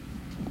that,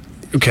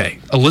 okay,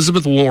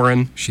 Elizabeth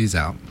Warren. She's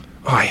out.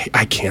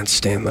 I can't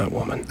stand that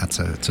woman. It's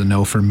a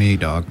no for me,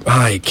 dog.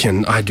 I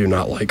do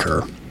not like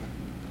her.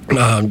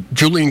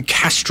 Julian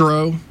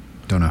Castro.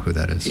 Don't know who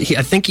that is.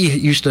 I think he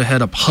used to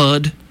head up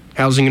HUD,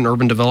 Housing and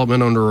Urban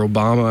Development, under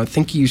Obama. I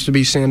think he used to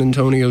be San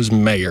Antonio's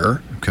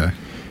mayor. Okay.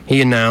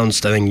 He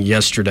announced, I think,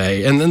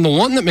 yesterday. And then the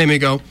one that made me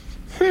go,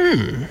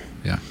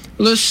 Yeah.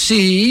 Let's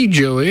see,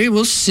 Joey.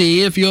 We'll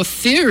see if your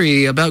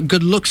theory about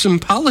good looks in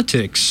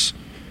politics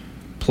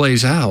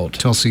plays out.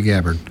 Tulsi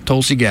Gabbard.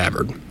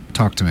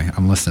 Talk to me.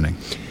 I'm listening.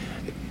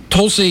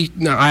 Tulsi,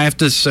 now I have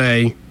to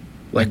say,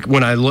 like,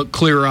 when I look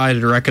clear-eyed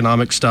at her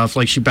economic stuff,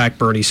 like, she backed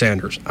Bernie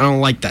Sanders. I don't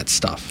like that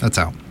stuff. That's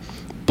out.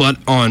 But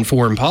on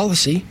foreign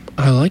policy,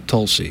 I like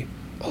Tulsi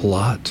a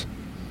lot.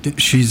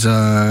 She's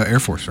Air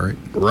Force, right?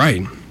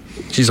 Right.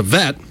 She's a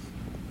vet.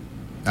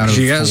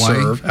 She has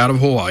served out of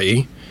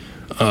Hawaii.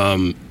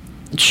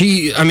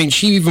 She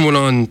even went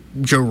on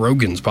Joe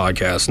Rogan's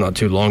podcast not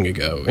too long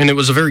ago, and it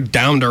was a very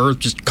down-to-earth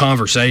just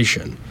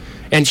conversation.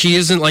 And she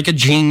isn't like a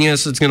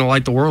genius that's going to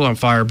light the world on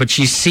fire, but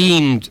she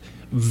seemed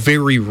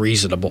very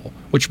reasonable,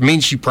 which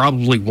means she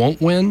probably won't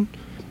win.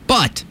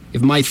 But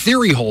if my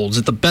theory holds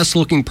that the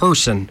best-looking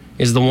person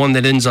is the one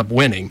that ends up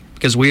winning,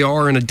 because we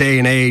are in a day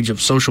and age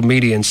of social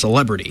media and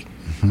celebrity,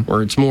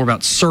 where it's more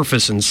about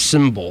surface and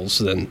symbols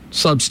than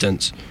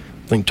substance,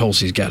 I think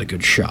Tulsi's got a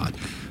good shot.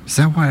 Is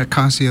that why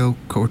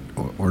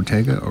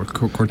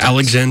Ocasio-Cortez?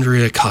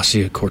 Alexandria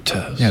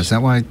Ocasio-Cortez. Yeah, is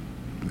that why? I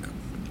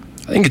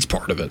think it's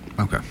part of it.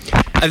 Okay.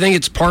 I think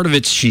it's part of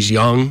it. She's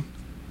young.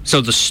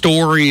 So the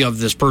story of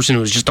this person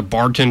who was just a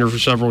bartender for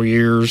several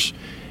years,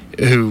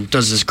 who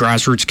does this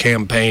grassroots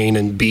campaign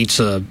and beats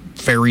a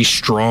very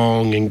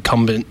strong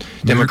incumbent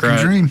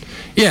Democrat. American dream.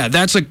 Yeah,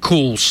 that's a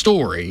cool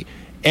story.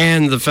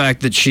 And the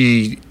fact that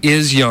she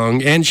is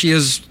young, and she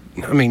is,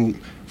 I mean,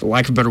 for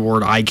lack of a better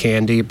word, eye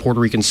candy, a Puerto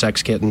Rican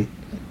sex kitten.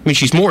 I mean,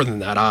 she's more than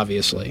that,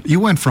 obviously. You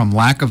went from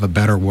lack of a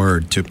better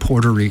word to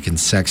Puerto Rican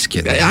sex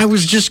kitten. I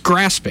was just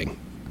grasping.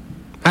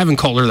 I haven't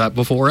called her that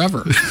before,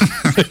 ever.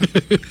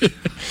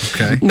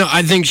 Okay. No,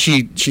 I think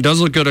she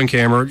does look good on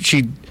camera.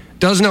 She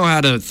does know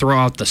how to throw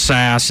out the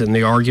sass and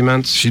the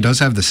arguments. She does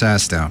have the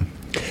sass down.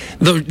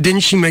 Though, didn't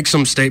she make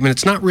some statement?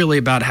 It's not really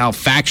about how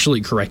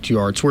factually correct you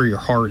are. It's where your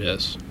heart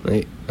is.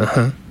 Right?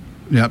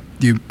 Yep.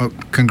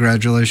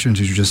 Congratulations.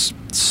 You just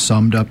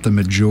summed up the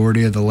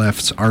majority of the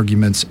left's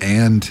arguments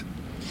and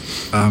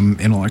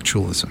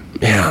intellectualism.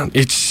 Yeah,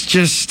 it's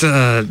just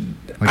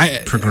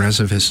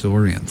progressive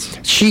historians.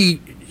 She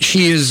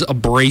is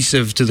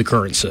abrasive to the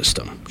current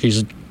system.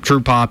 She's a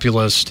true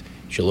populist.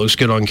 She looks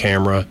good on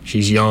camera.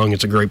 She's young.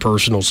 It's a great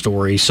personal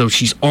story. So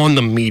she's on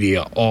the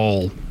media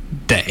all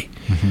day.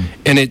 Mm-hmm.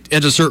 And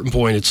at a certain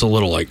point, it's a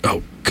little like,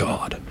 oh,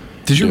 God.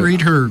 Did you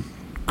read her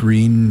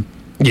green?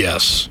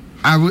 Yes.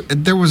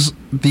 There was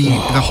the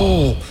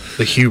whole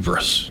the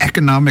hubris,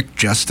 economic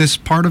justice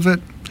part of it.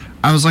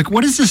 I was like,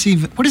 what is this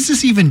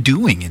even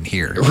doing in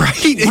here?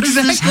 Right. What does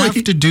this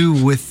have to do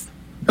with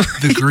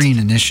the Green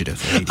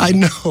Initiative, lady? I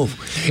know.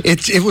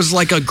 It was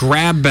like a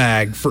grab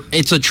bag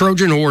it's a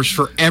Trojan horse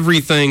for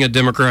everything a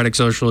democratic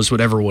socialist would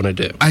ever want to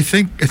do. I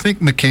think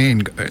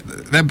McCain,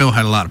 that bill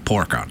had a lot of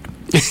pork on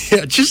it.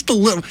 Yeah, just a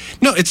little.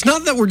 No, it's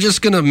not that we're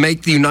just going to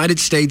make the United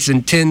States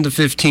in 10 to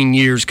 15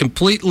 years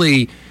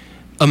completely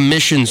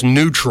emissions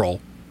neutral.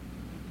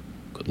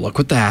 Good luck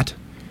with that.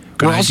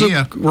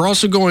 We're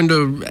also going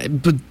to,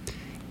 but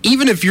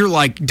even if you're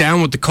like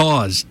down with the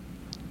cause,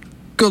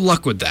 good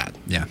luck with that.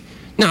 Yeah.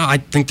 Now, I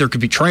think there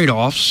could be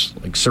trade-offs,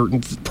 like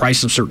certain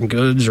price of certain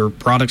goods or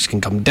products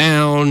can come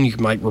down. You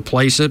might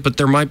replace it, but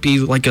there might be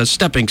like a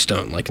stepping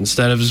stone. Like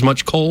instead of as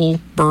much coal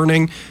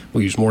burning,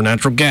 we use more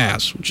natural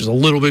gas, which is a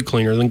little bit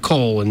cleaner than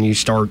coal, and you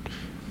start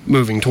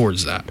moving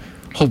towards that,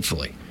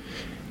 hopefully.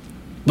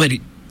 But,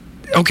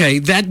 okay,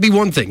 that'd be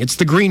one thing. It's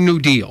the Green New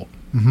Deal.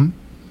 Mm-hmm.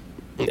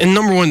 And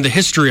number one, the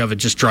history of it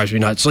just drives me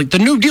nuts. Like, the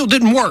New Deal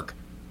didn't work.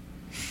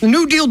 The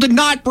New Deal did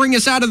not bring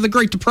us out of the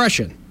Great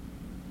Depression.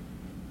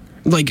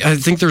 Like, I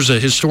think there's a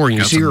historian.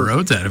 Got some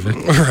roads out of it.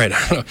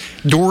 Right.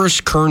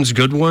 Doris Kearns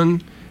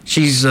Goodwin.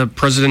 She's a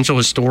presidential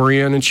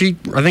historian, and she,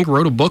 I think,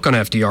 wrote a book on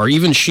FDR.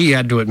 Even she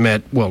had to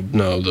admit, well,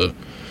 no, the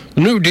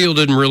New Deal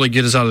didn't really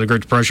get us out of the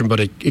Great Depression, but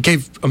it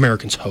gave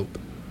Americans hope.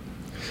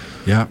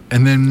 Yeah,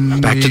 and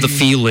then back to the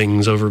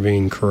feelings over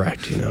being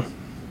correct, you know.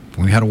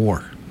 We had a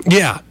war.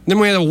 Yeah, then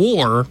we had a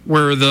war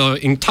where the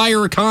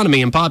entire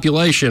economy and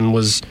population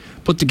was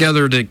put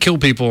together to kill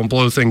people and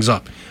blow things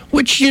up.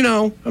 Which, you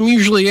know, I'm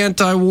usually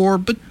anti-war,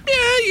 but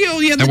yeah, you know,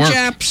 you had the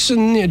Japs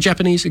and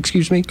Japanese,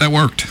 excuse me. That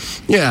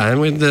worked. Yeah, and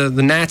with the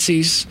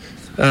Nazis,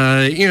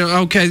 you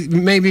know, okay,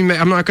 maybe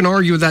I'm not going to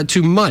argue with that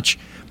too much,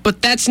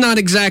 but that's not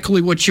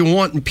exactly what you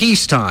want in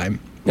peacetime.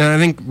 And I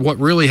think what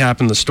really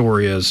happened, the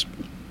story is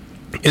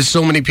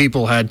so many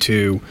people had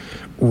to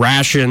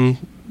ration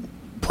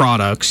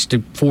products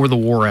for the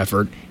war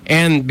effort,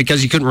 and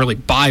because you couldn't really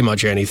buy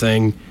much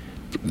anything,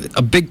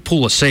 a big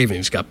pool of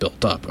savings got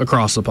built up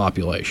across the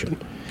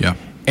population. Yeah.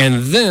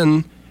 And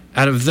then,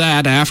 out of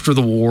that, after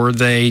the war,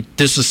 they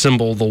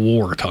disassembled the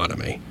war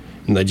economy.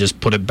 And they just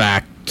put it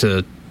back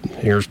to,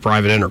 here's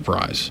private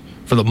enterprise,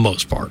 for the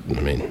most part.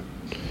 I mean,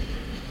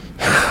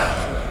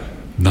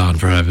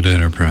 private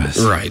enterprise.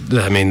 Right.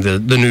 I mean, the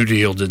New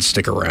Deal did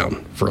stick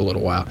around for a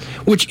little while.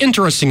 Which,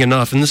 interesting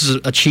enough, and this is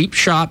a cheap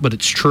shot, but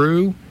it's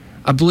true,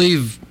 I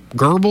believe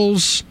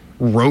Goebbels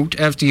wrote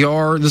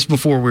FDR, this is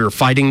before we were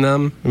fighting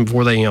them, and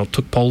before they,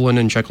 took Poland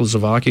and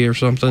Czechoslovakia or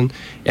something,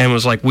 and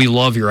was like, we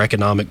love your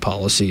economic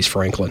policies,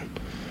 Franklin.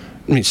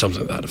 I mean,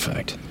 something to that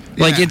effect.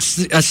 Yeah. Like, it's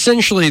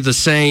essentially the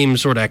same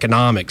sort of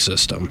economic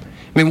system.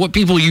 I mean, what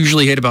people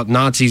usually hate about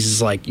Nazis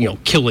is like,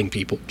 killing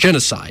people,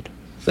 genocide.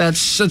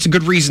 That's a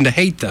good reason to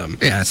hate them.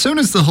 Yeah, as soon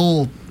as the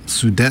whole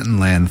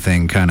Sudetenland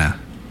thing kind of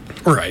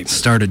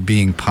started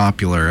being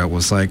popular, it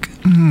was like,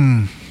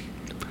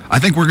 I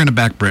think we're going to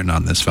back Britain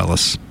on this,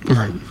 fellas.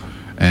 Right.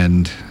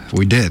 And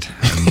we did.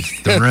 And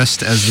the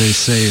rest, as they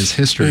say, is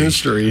history.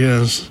 History,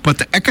 yes. But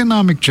the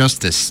economic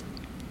justice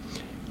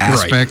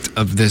aspect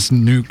of this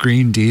new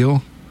Green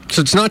Deal. So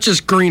it's not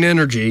just green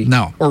energy.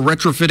 No. Or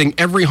retrofitting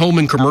every home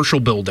and commercial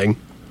building,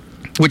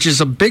 which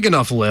is a big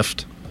enough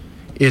lift.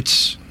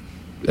 It's,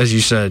 as you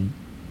said,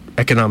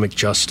 economic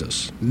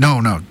justice.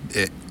 No.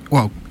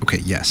 Well, okay,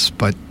 yes.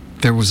 But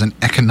there was an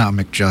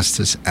economic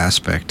justice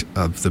aspect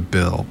of the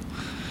bill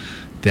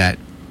that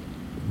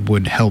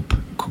would help,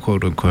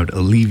 quote unquote,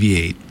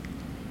 alleviate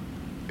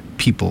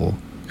people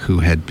who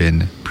had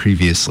been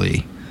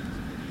previously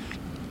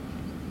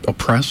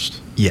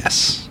oppressed.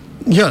 Yes.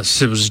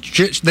 Yes, it was.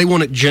 They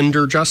wanted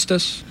gender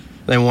justice.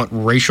 They want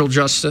racial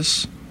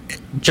justice,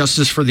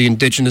 justice for the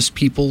indigenous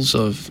peoples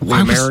of the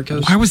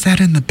Americas. Why was that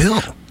in the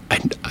bill?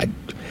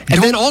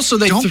 And then also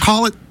they don't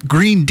call it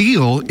Green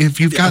Deal if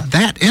you've got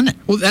that in it.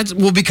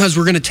 Well, because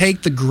we're going to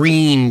take the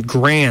green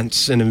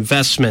grants and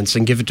investments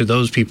and give it to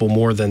those people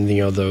more than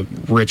the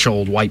rich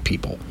old white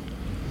people.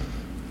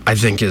 I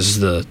think is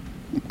the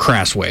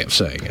crass way of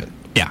saying it.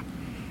 Yeah.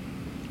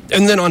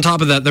 And then on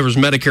top of that, there was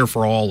Medicare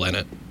for all in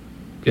it,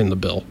 in the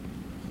bill.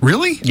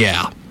 Really?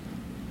 Yeah.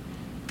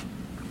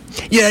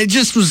 Yeah, it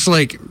just was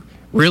like,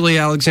 really,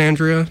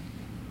 Alexandria?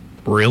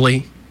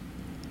 Really?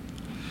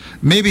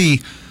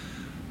 Maybe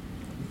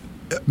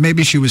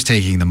she was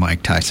taking the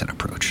Mike Tyson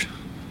approach.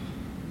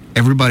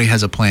 Everybody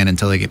has a plan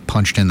until they get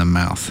punched in the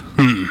mouth.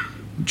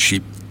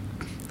 She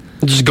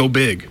just go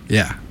big.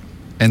 Yeah.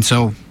 And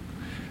so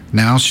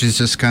now she's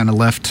just kind of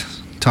left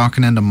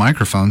talking into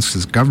microphones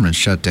because the government's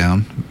shut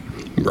down.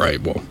 Right,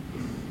 well,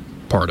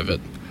 part of it.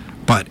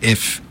 But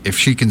if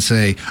she can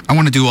say, I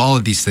want to do all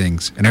of these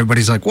things, and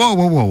everybody's like,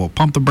 whoa,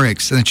 pump the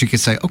brakes, and then she can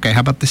say, okay,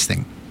 how about this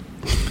thing?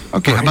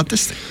 Okay, how about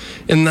this thing?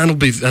 And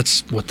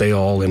that's what they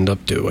all end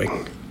up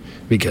doing.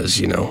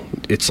 Because,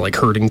 it's like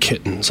herding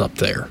kittens up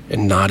there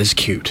and not as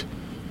cute.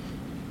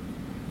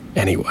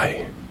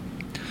 Anyway.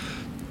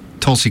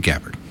 Tulsi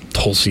Gabbard.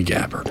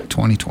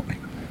 2020.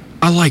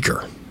 I like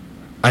her.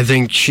 I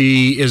think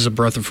she is a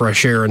breath of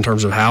fresh air in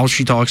terms of how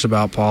she talks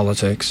about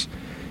politics,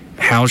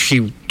 how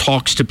she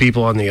talks to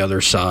people on the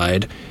other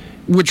side,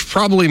 which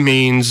probably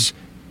means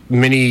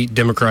many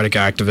Democratic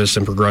activists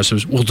and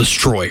progressives will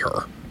destroy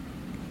her.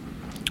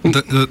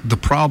 The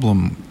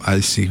problem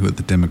I see with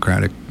the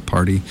Democratic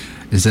Party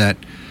is that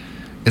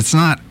it's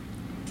not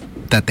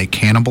that they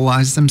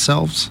cannibalize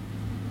themselves.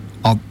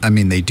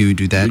 They do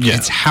that. Yeah.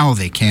 It's how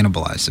they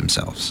cannibalize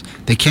themselves.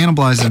 They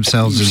cannibalize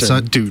themselves in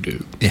such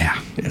doo-doo.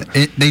 Yeah.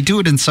 They do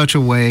it in such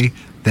a way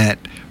that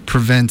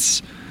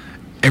prevents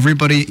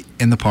everybody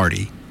in the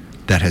party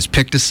that has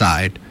picked a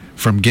side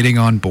from getting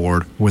on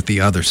board with the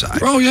other side.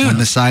 Oh, yeah. When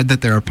the side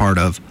that they're a part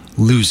of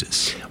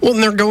loses. Well,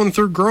 and they're going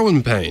through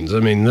growing pains. I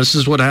mean, this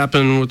is what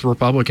happened with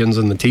Republicans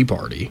and the Tea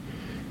Party.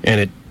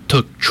 And it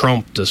took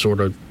Trump to sort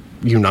of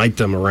unite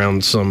them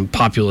around some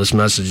populist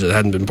message that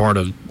hadn't been part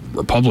of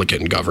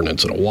Republican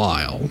governance in a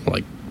while,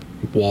 like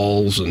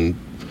walls and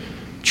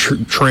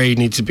trade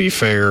needs to be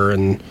fair,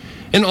 and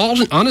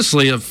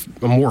honestly, a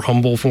more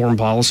humble foreign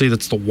policy.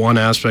 That's the one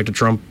aspect of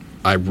Trump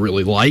I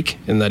really like,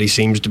 in that he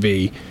seems to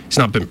be, he's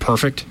not been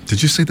perfect.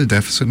 Did you see the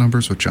deficit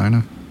numbers with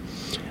China?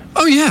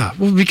 Oh, yeah.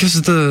 Well, because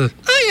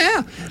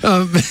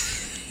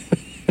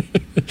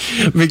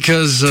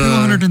because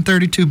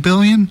 $232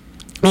 billion.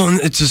 Well,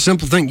 it's a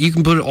simple thing. You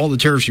can put all the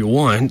tariffs you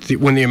want.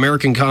 When the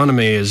American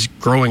economy is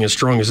growing as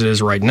strong as it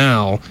is right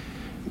now,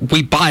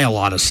 we buy a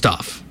lot of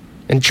stuff,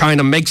 and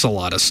China makes a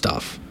lot of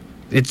stuff.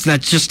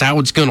 That's just how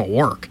it's going to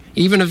work.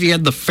 Even if you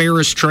had the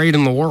fairest trade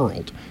in the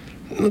world,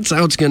 that's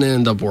how it's going to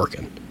end up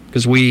working.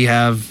 Because we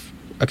have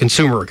a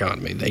consumer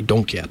economy. They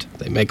don't yet.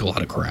 They make a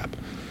lot of crap.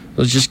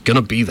 It's just going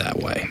to be that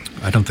way.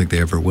 I don't think they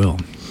ever will.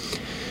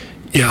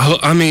 Yeah,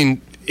 I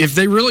mean, if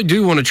they really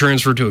do want to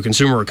transfer to a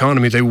consumer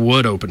economy, they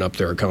would open up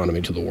their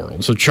economy to the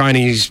world. So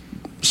Chinese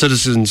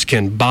citizens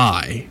can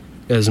buy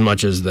as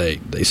much as they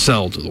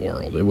sell to the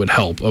world. It would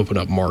help open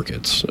up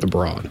markets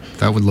abroad.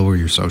 That would lower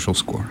your social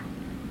score.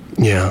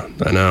 Yeah,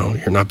 I know.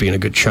 You're not being a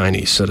good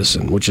Chinese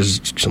citizen, which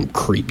is some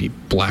creepy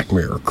Black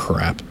Mirror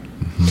crap.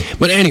 Mm-hmm.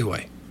 But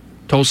anyway,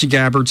 Tulsi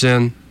Gabbard's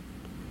in.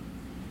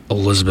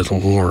 Elizabeth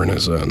Warren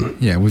is in.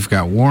 Yeah, we've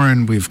got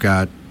Warren, we've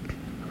got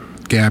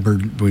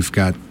Gabbard, we've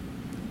got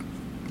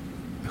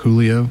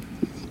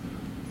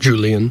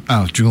Julian.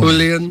 Oh,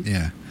 Julian.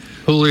 Yeah.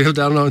 Julio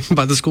down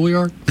by the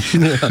schoolyard.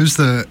 Who's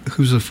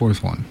the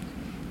fourth one?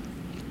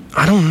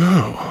 I don't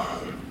know.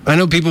 I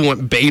know people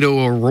want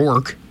Beto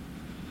O'Rourke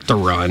to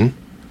run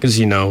because,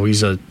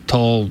 he's a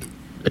tall,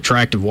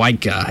 attractive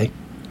white guy.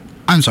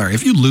 I'm sorry,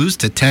 if you lose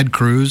to Ted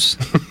Cruz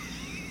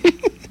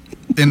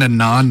in a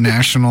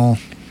non-national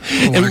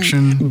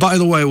election. And by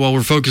the way, while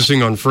we're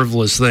focusing on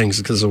frivolous things,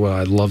 because of what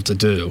I'd love to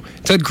do,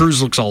 Ted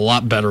Cruz looks a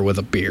lot better with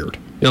a beard.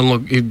 He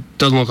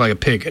doesn't look like a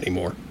pig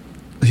anymore.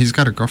 He's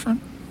got a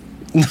girlfriend?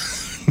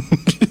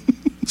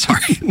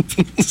 Sorry.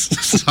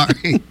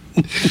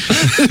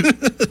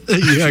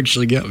 You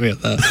actually got me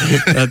at that.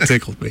 That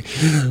tickled me.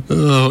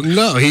 Oh,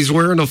 no, he's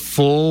wearing a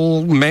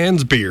full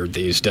man's beard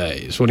these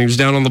days. When he was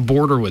down on the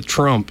border with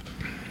Trump,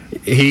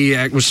 he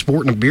was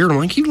sporting a beard. I'm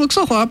like, he looks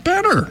a lot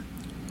better.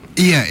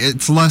 Yeah,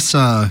 it's less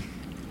a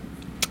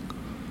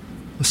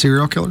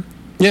serial killer.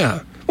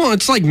 Yeah. Well,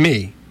 it's like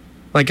me.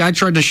 Like, I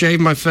tried to shave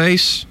my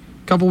face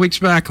a couple weeks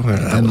back.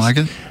 Didn't like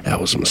it? That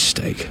was a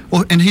mistake.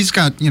 Well, and he's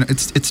got,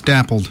 it's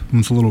dappled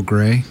with a little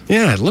gray.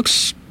 Yeah, it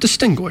looks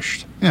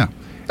distinguished. Yeah.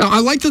 I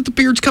like that the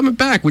beard's coming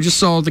back. We just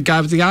saw the guy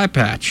with the eye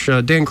patch,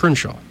 Dan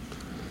Crenshaw.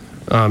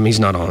 He's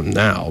not on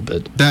now,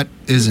 but... That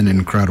is an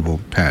incredible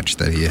patch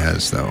that he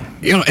has, though.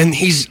 And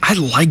I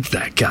like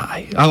that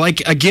guy.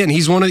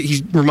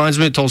 He reminds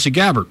me of Tulsi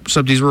Gabbard,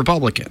 except he's a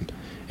Republican.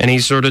 And he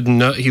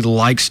he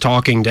likes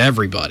talking to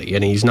everybody.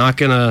 And he's not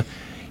going to...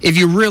 If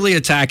you really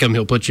attack him,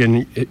 he'll put you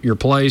in your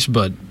place,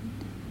 but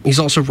he's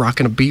also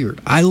rocking a beard.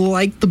 I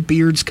like the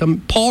beards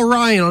coming. Paul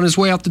Ryan, on his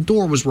way out the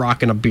door, was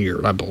rocking a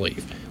beard, I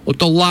believe.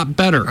 Looked a lot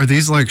better. Are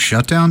these like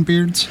shutdown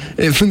beards?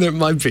 There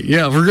might be.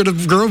 Yeah, we're going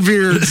to grow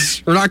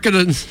beards. We're not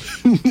going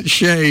to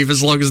shave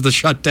as long as the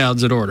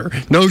shutdown's in order.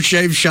 No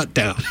shave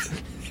shutdown.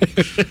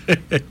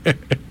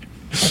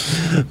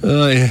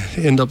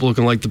 End up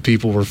looking like the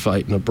people we're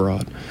fighting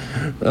abroad.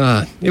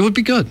 It would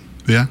be good.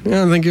 Yeah?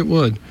 Yeah, I think it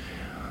would.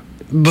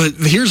 But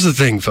here's the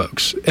thing,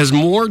 folks. As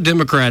more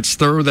Democrats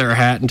throw their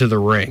hat into the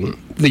ring,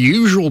 the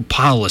usual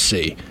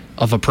policy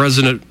of a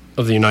president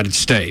of the United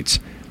States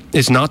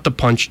is not to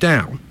punch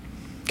down.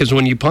 Because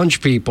when you punch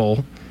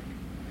people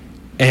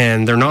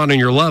and they're not on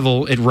your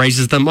level, it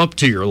raises them up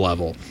to your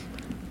level.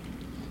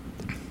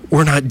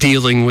 We're not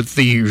dealing with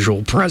the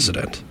usual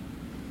president.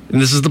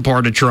 And this is the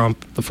part of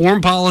Trump. The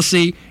foreign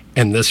policy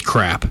and this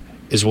crap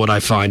is what I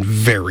find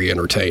very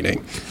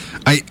entertaining.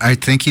 I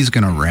think he's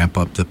going to ramp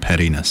up the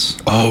pettiness.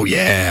 Oh,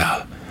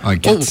 yeah.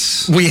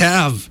 We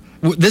have.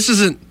 This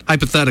isn't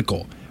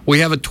hypothetical. We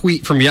have a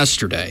tweet from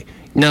yesterday.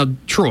 Now,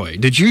 Troy,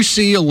 did you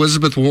see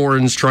Elizabeth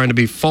Warren's trying to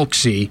be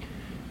folksy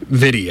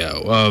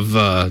video of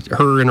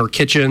her in her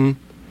kitchen?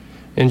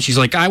 And she's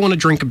like, I want to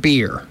drink a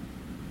beer.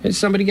 Has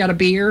somebody got a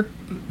beer?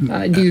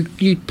 Do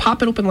you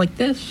pop it open like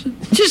this?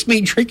 Just me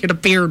drinking a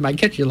beer in my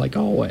kitchen like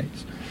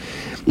always.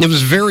 It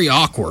was very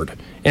awkward.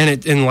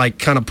 And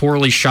kind of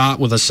poorly shot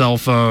with a cell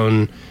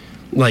phone.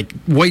 Like,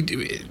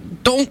 wait,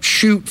 don't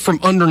shoot from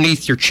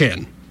underneath your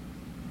chin.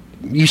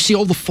 You see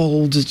all the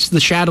folds. The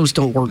shadows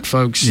don't work,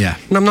 folks. Yeah.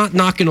 And I'm not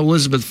knocking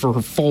Elizabeth for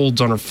her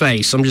folds on her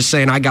face. I'm just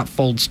saying I got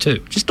folds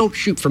too. Just don't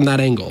shoot from that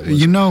angle.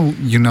 Elizabeth.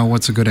 You know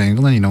what's a good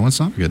angle and you know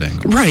what's not a good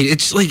angle. Right.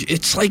 It's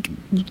like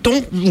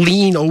don't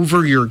lean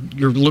over your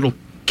little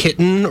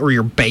kitten or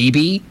your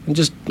baby and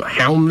just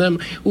hound them.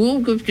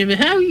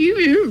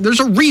 There's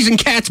a reason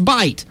cats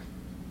bite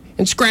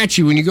and scratch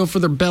you when you go for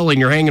their belly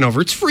and you're hanging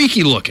over. It's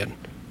freaky looking.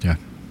 Yeah.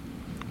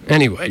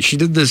 Anyway, she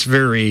did this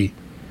very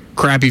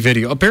crappy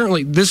video.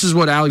 Apparently, this is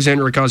what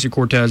Alexandria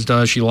Ocasio-Cortez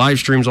does. She live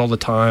streams all the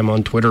time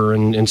on Twitter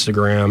and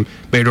Instagram.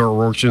 Beto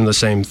O'Rourke's doing the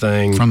same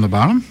thing. From the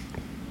bottom?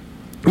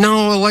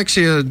 No,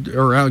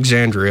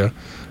 Alexandria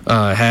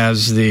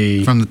has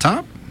the... From the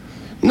top?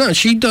 No,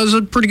 she does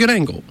a pretty good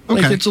angle.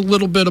 Okay. Like it's a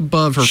little bit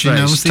above her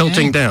face,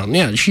 tilting down.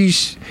 Yeah,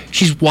 she's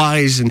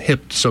wise and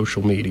hip to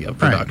social media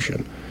production.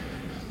 Right.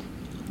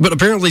 But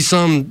apparently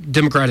some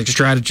Democratic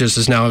strategist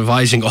is now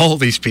advising all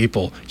these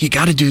people, you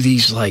got to do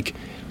these,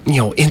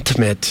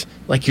 intimate,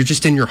 like you're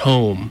just in your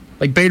home.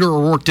 Like Beto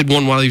O'Rourke did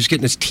one while he was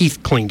getting his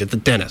teeth cleaned at the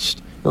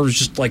dentist. Or it was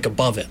just,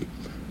 above him.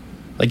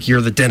 Like you're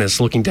the dentist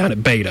looking down at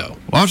Beto.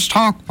 Let's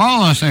talk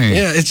policy.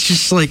 Yeah, it's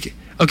just like,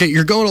 okay,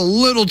 you're going a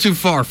little too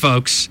far,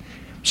 folks.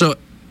 So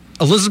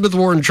Elizabeth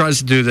Warren tries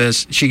to do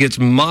this. She gets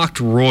mocked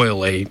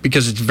royally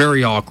because it's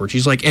very awkward.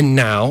 She's like, and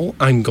now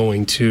I'm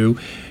going to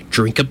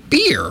drink a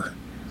beer.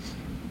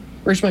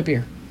 Where's my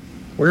beer?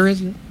 Where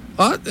is it?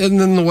 And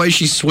then the way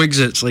she swigs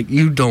it, it's like,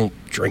 you don't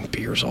drink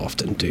beers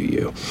often, do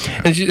you?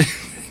 And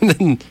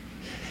then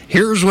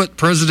here's what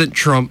President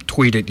Trump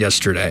tweeted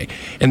yesterday.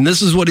 And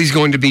this is what he's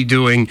going to be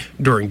doing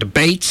during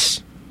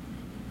debates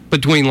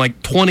between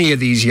 20 of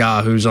these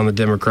yahoos on the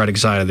Democratic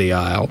side of the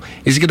aisle.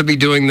 He's going to be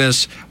doing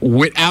this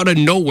out of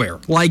nowhere,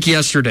 like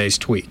yesterday's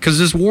tweet. Because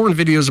this Warren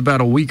video is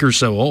about a week or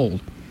so old.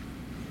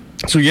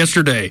 So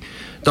yesterday,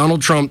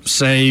 Donald Trump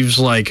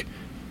saves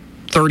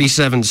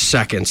 37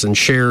 seconds and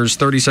shares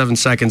 37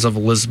 seconds of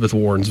Elizabeth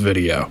Warren's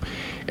video.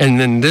 And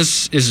then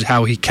this is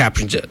how he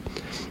captions it.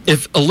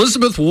 If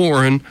Elizabeth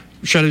Warren...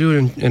 Should I do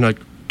it in a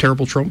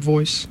terrible Trump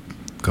voice?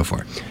 Go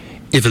for it.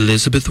 If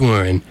Elizabeth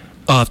Warren,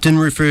 often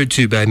referred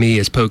to by me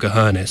as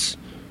Pocahontas,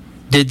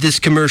 Did this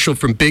commercial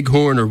from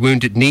Bighorn or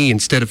Wounded Knee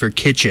instead of her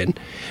kitchen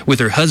with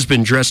her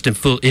husband dressed in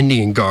full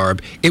Indian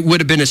garb, it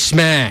would have been a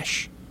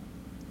smash.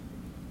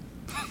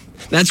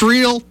 That's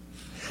real.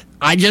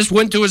 I just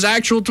went to his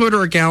actual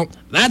Twitter account.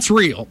 That's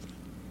real.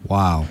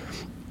 Wow.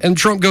 And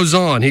Trump goes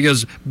on. He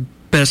goes,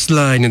 best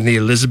line in the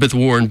Elizabeth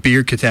Warren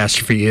beer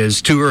catastrophe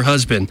is to her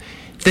husband,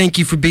 thank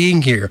you for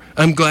being here.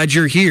 I'm glad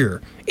you're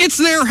here. It's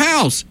their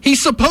house.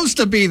 He's supposed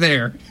to be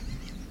there.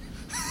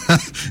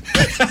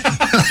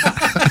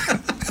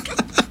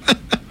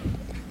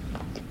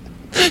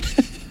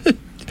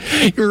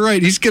 You're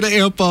right. He's going to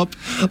amp up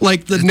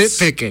like the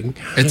nitpicking.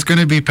 It's going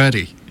to be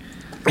petty.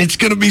 It's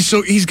going to be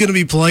so. He's going to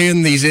be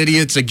playing these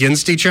idiots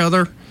against each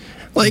other.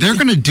 Like, they're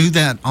going to do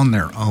that on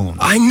their own.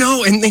 I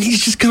know, and then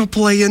he's just going to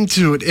play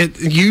into it.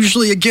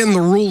 Usually, again, the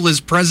rule is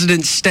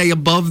presidents stay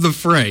above the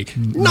fray.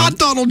 Not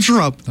Donald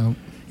Trump. Nope.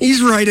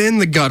 He's right in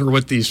the gutter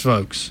with these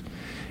folks.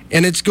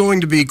 And it's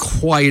going to be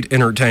quite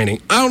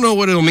entertaining. I don't know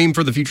what it'll mean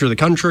for the future of the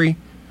country,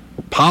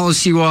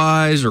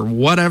 policy-wise or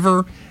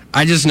whatever.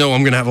 I just know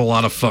I'm going to have a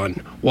lot of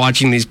fun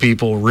watching these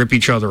people rip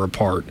each other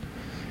apart.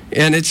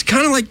 And it's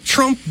kind of like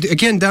Trump,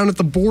 again, down at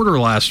the border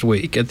last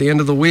week, at the end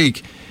of the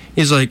week.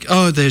 He's like,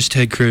 oh, there's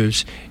Ted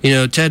Cruz. You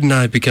know, Ted and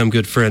I have become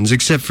good friends,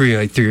 except for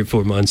like 3 or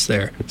 4 months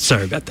there.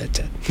 Sorry about that,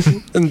 Ted.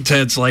 And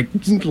Ted's like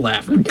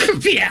laughing.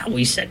 Yeah,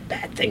 we said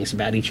bad things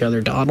about each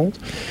other, Donald.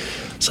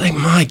 It's like,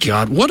 my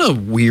God, what a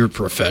weird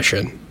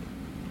profession.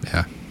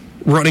 Yeah.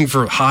 Running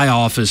for high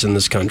office in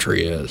this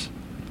country is.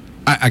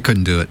 I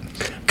couldn't do it.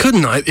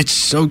 Couldn't I? It's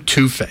so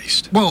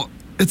two-faced. Well,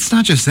 it's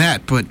not just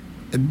that, but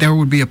there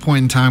would be a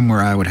point in time where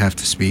I would have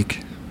to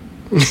speak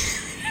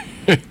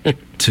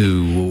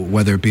to,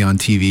 whether it be on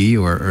TV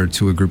or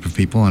to a group of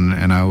people,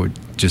 and I would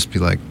just be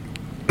like,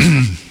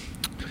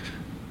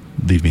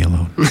 leave me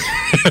alone.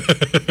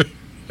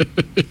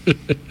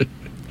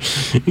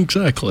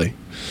 Exactly.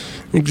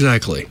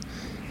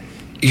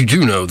 You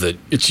do know that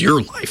it's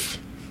your life,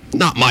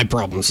 not my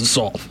problems to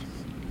solve.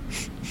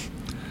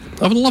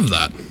 I would love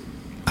that.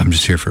 I'm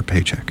just here for a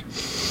paycheck.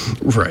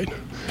 Right.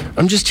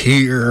 I'm just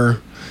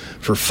here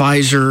for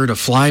Pfizer to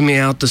fly me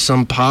out to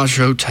some posh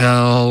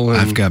hotel.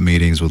 I've got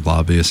meetings with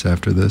lobbyists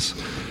after this.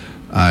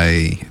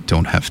 I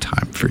don't have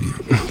time for you.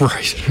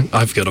 Right.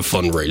 I've got a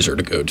fundraiser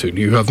to go to.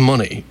 Do you have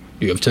money?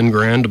 Do you have 10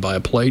 grand to buy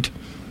a plate?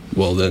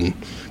 Well, then,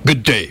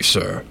 good day,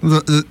 sir.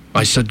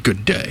 I said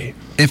good day.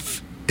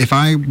 If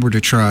I were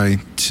to try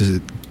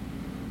to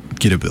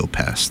get a bill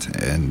passed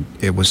and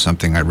it was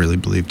something I really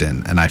believed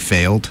in and I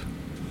failed,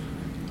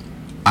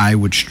 I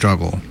would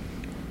struggle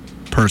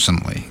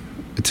personally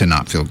to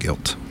not feel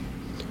guilt.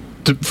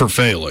 For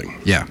failing?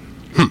 Yeah.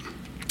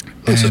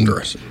 That's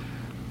interesting.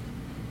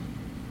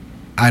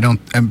 I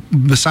don't, and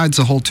besides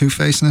the whole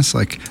two-facedness,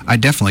 like, I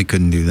definitely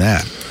couldn't do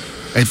that.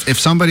 If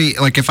somebody,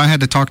 like, if I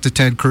had to talk to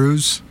Ted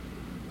Cruz,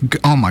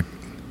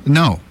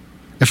 no.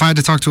 If I had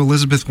to talk to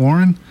Elizabeth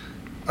Warren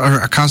or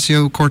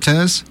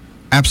Ocasio-Cortez,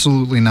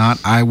 absolutely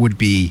not. I would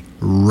be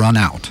run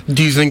out.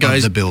 Do you think,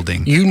 of the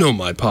building. You know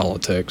my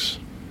politics.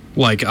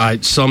 Like,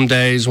 some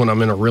days when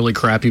I'm in a really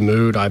crappy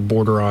mood, I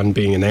border on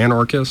being an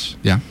anarchist.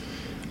 Yeah.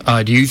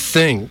 Do you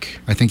think...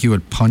 I think you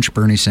would punch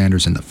Bernie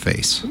Sanders in the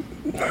face.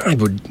 I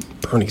would.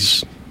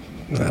 Bernie's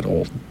that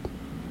old.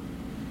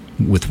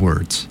 With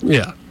words.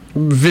 Yeah.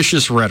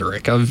 Vicious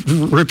rhetoric.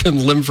 I've ripped him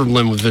limb from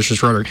limb with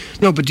vicious rhetoric.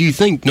 No, but do you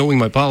think, knowing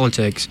my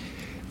politics,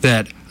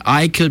 that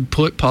I could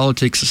put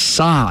politics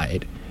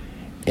aside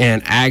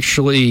and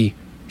actually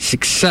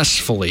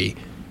successfully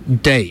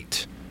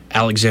date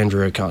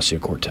Alexandria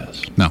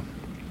Ocasio-Cortez? No.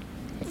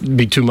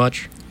 Be too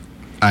much?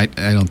 I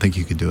don't think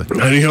you could do it.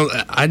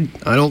 I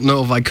don't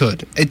know if I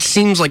could. It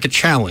seems like a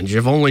challenge,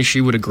 if only she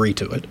would agree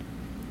to it.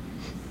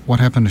 What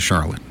happened to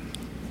Charlotte?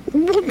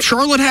 Well,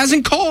 Charlotte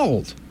hasn't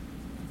called.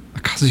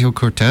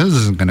 Ocasio-Cortez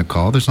isn't going to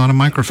call. There's not a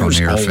microphone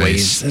near her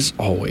face. There's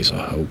always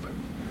a hope.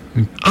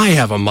 I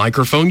have a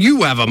microphone.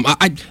 You have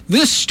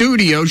this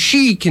studio,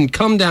 she can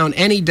come down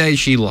any day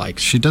she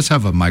likes. She does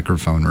have a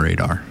microphone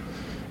radar.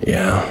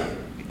 Yeah.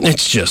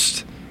 It's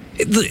just...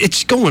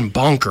 It's going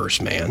bonkers,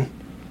 man.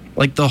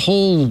 Like, the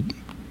whole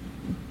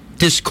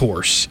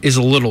discourse is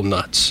a little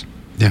nuts.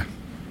 Yeah.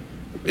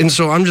 And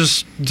so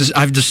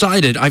I've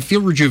decided, I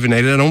feel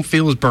rejuvenated, I don't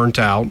feel as burnt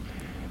out,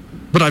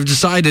 but I've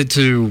decided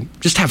to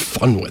just have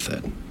fun with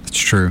it. It's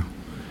true.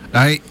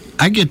 I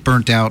get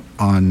burnt out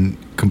on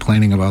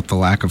complaining about the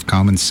lack of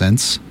common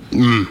sense.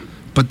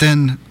 But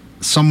then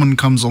someone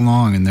comes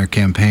along in their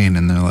campaign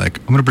and they're like,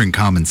 I'm going to bring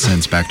common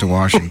sense back to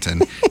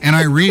Washington. And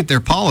I read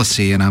their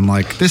policy and I'm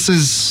like,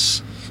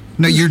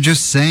 no, you're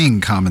just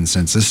saying common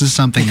sense. This is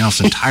something else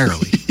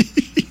entirely.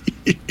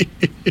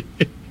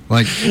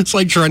 Like, it's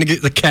like trying to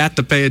get the cat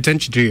to pay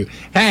attention to you.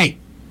 Hey,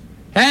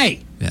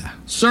 yeah,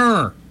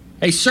 sir,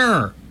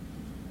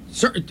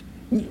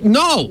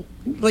 no,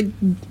 like,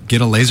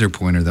 get a laser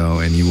pointer though,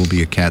 and you will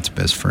be a cat's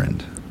best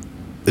friend.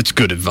 It's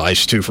good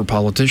advice too for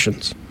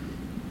politicians.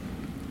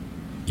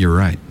 You're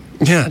right.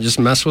 Yeah, just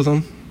mess with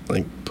them.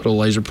 Like, put a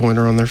laser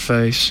pointer on their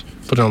face,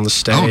 put it on the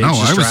stage,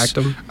 distract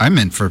them. I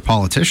meant for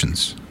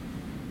politicians.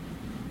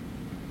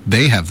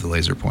 They have the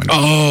laser pointer.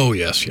 Oh,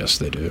 yes,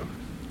 they do.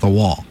 The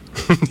wall.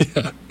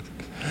 Yeah.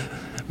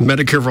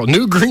 Medicare for all.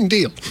 New Green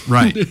Deal.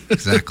 Right,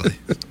 exactly.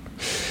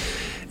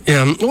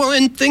 Yeah, well,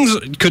 and things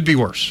could be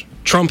worse.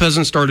 Trump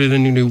hasn't started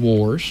any new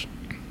wars.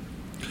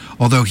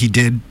 Although he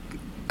did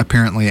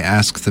apparently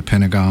ask the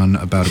Pentagon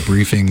about a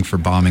briefing for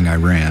bombing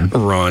Iran.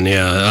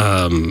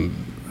 Yeah.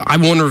 I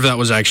wonder if that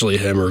was actually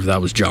him or if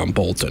that was John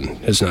Bolton,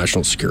 his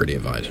national security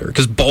advisor.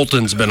 Because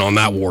Bolton's been on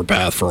that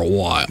warpath for a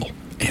while.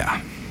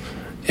 Yeah.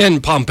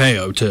 And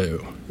Pompeo,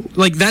 too.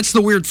 Like, that's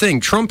the weird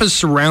thing. Trump is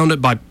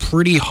surrounded by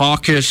pretty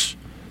hawkish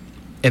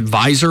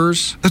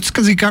advisors. That's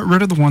because he got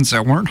rid of the ones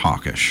that weren't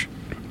hawkish.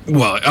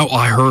 Well,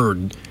 I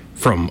heard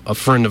from a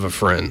friend of a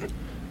friend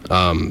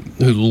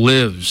who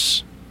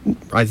lives,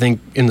 I think,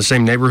 in the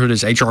same neighborhood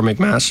as H.R.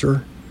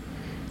 McMaster.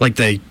 Like,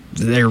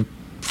 they're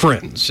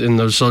friends in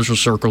those social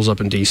circles up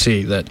in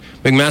D.C. that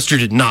McMaster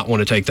did not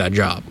want to take that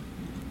job.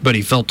 But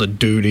he felt a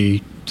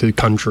duty to the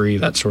country,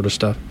 that sort of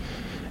stuff.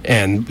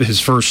 And his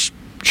first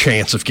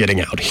chance of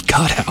getting out, he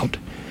got out.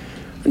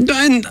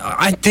 And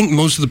I think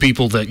most of the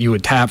people that you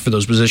would tap for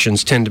those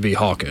positions tend to be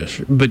hawkish,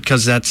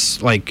 because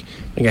that's like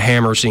a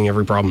hammer seeing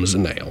every problem as a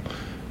nail.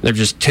 There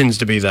just tends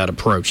to be that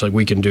approach, like,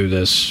 we can do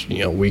this,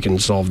 we can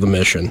solve the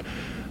mission.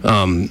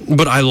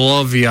 But I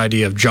love the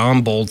idea of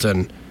John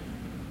Bolton,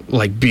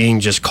 like, being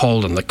just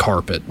called on the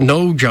carpet.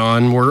 No,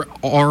 John, we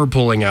are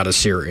pulling out of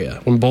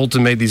Syria. When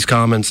Bolton made these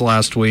comments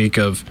last week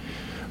of,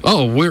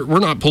 we're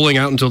not pulling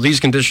out until these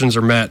conditions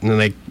are met, and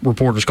then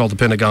reporters called the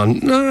Pentagon,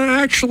 no,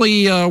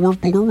 actually,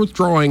 we're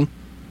withdrawing.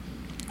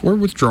 We're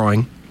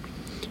withdrawing.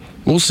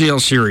 We'll see how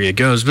Syria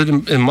goes. But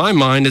in my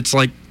mind,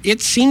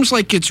 it seems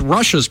like it's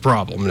Russia's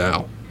problem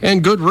now,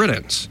 and good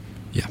riddance.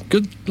 Yeah.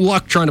 Good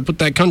luck trying to put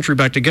that country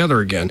back together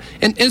again.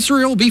 And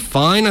Israel will be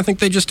fine. I think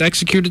they just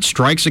executed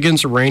strikes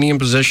against Iranian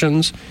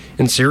positions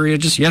in Syria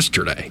just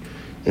yesterday.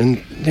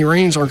 And the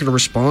Iranians aren't going to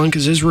respond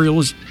because Israel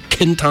is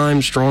 10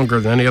 times stronger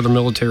than any other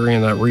military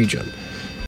in that region.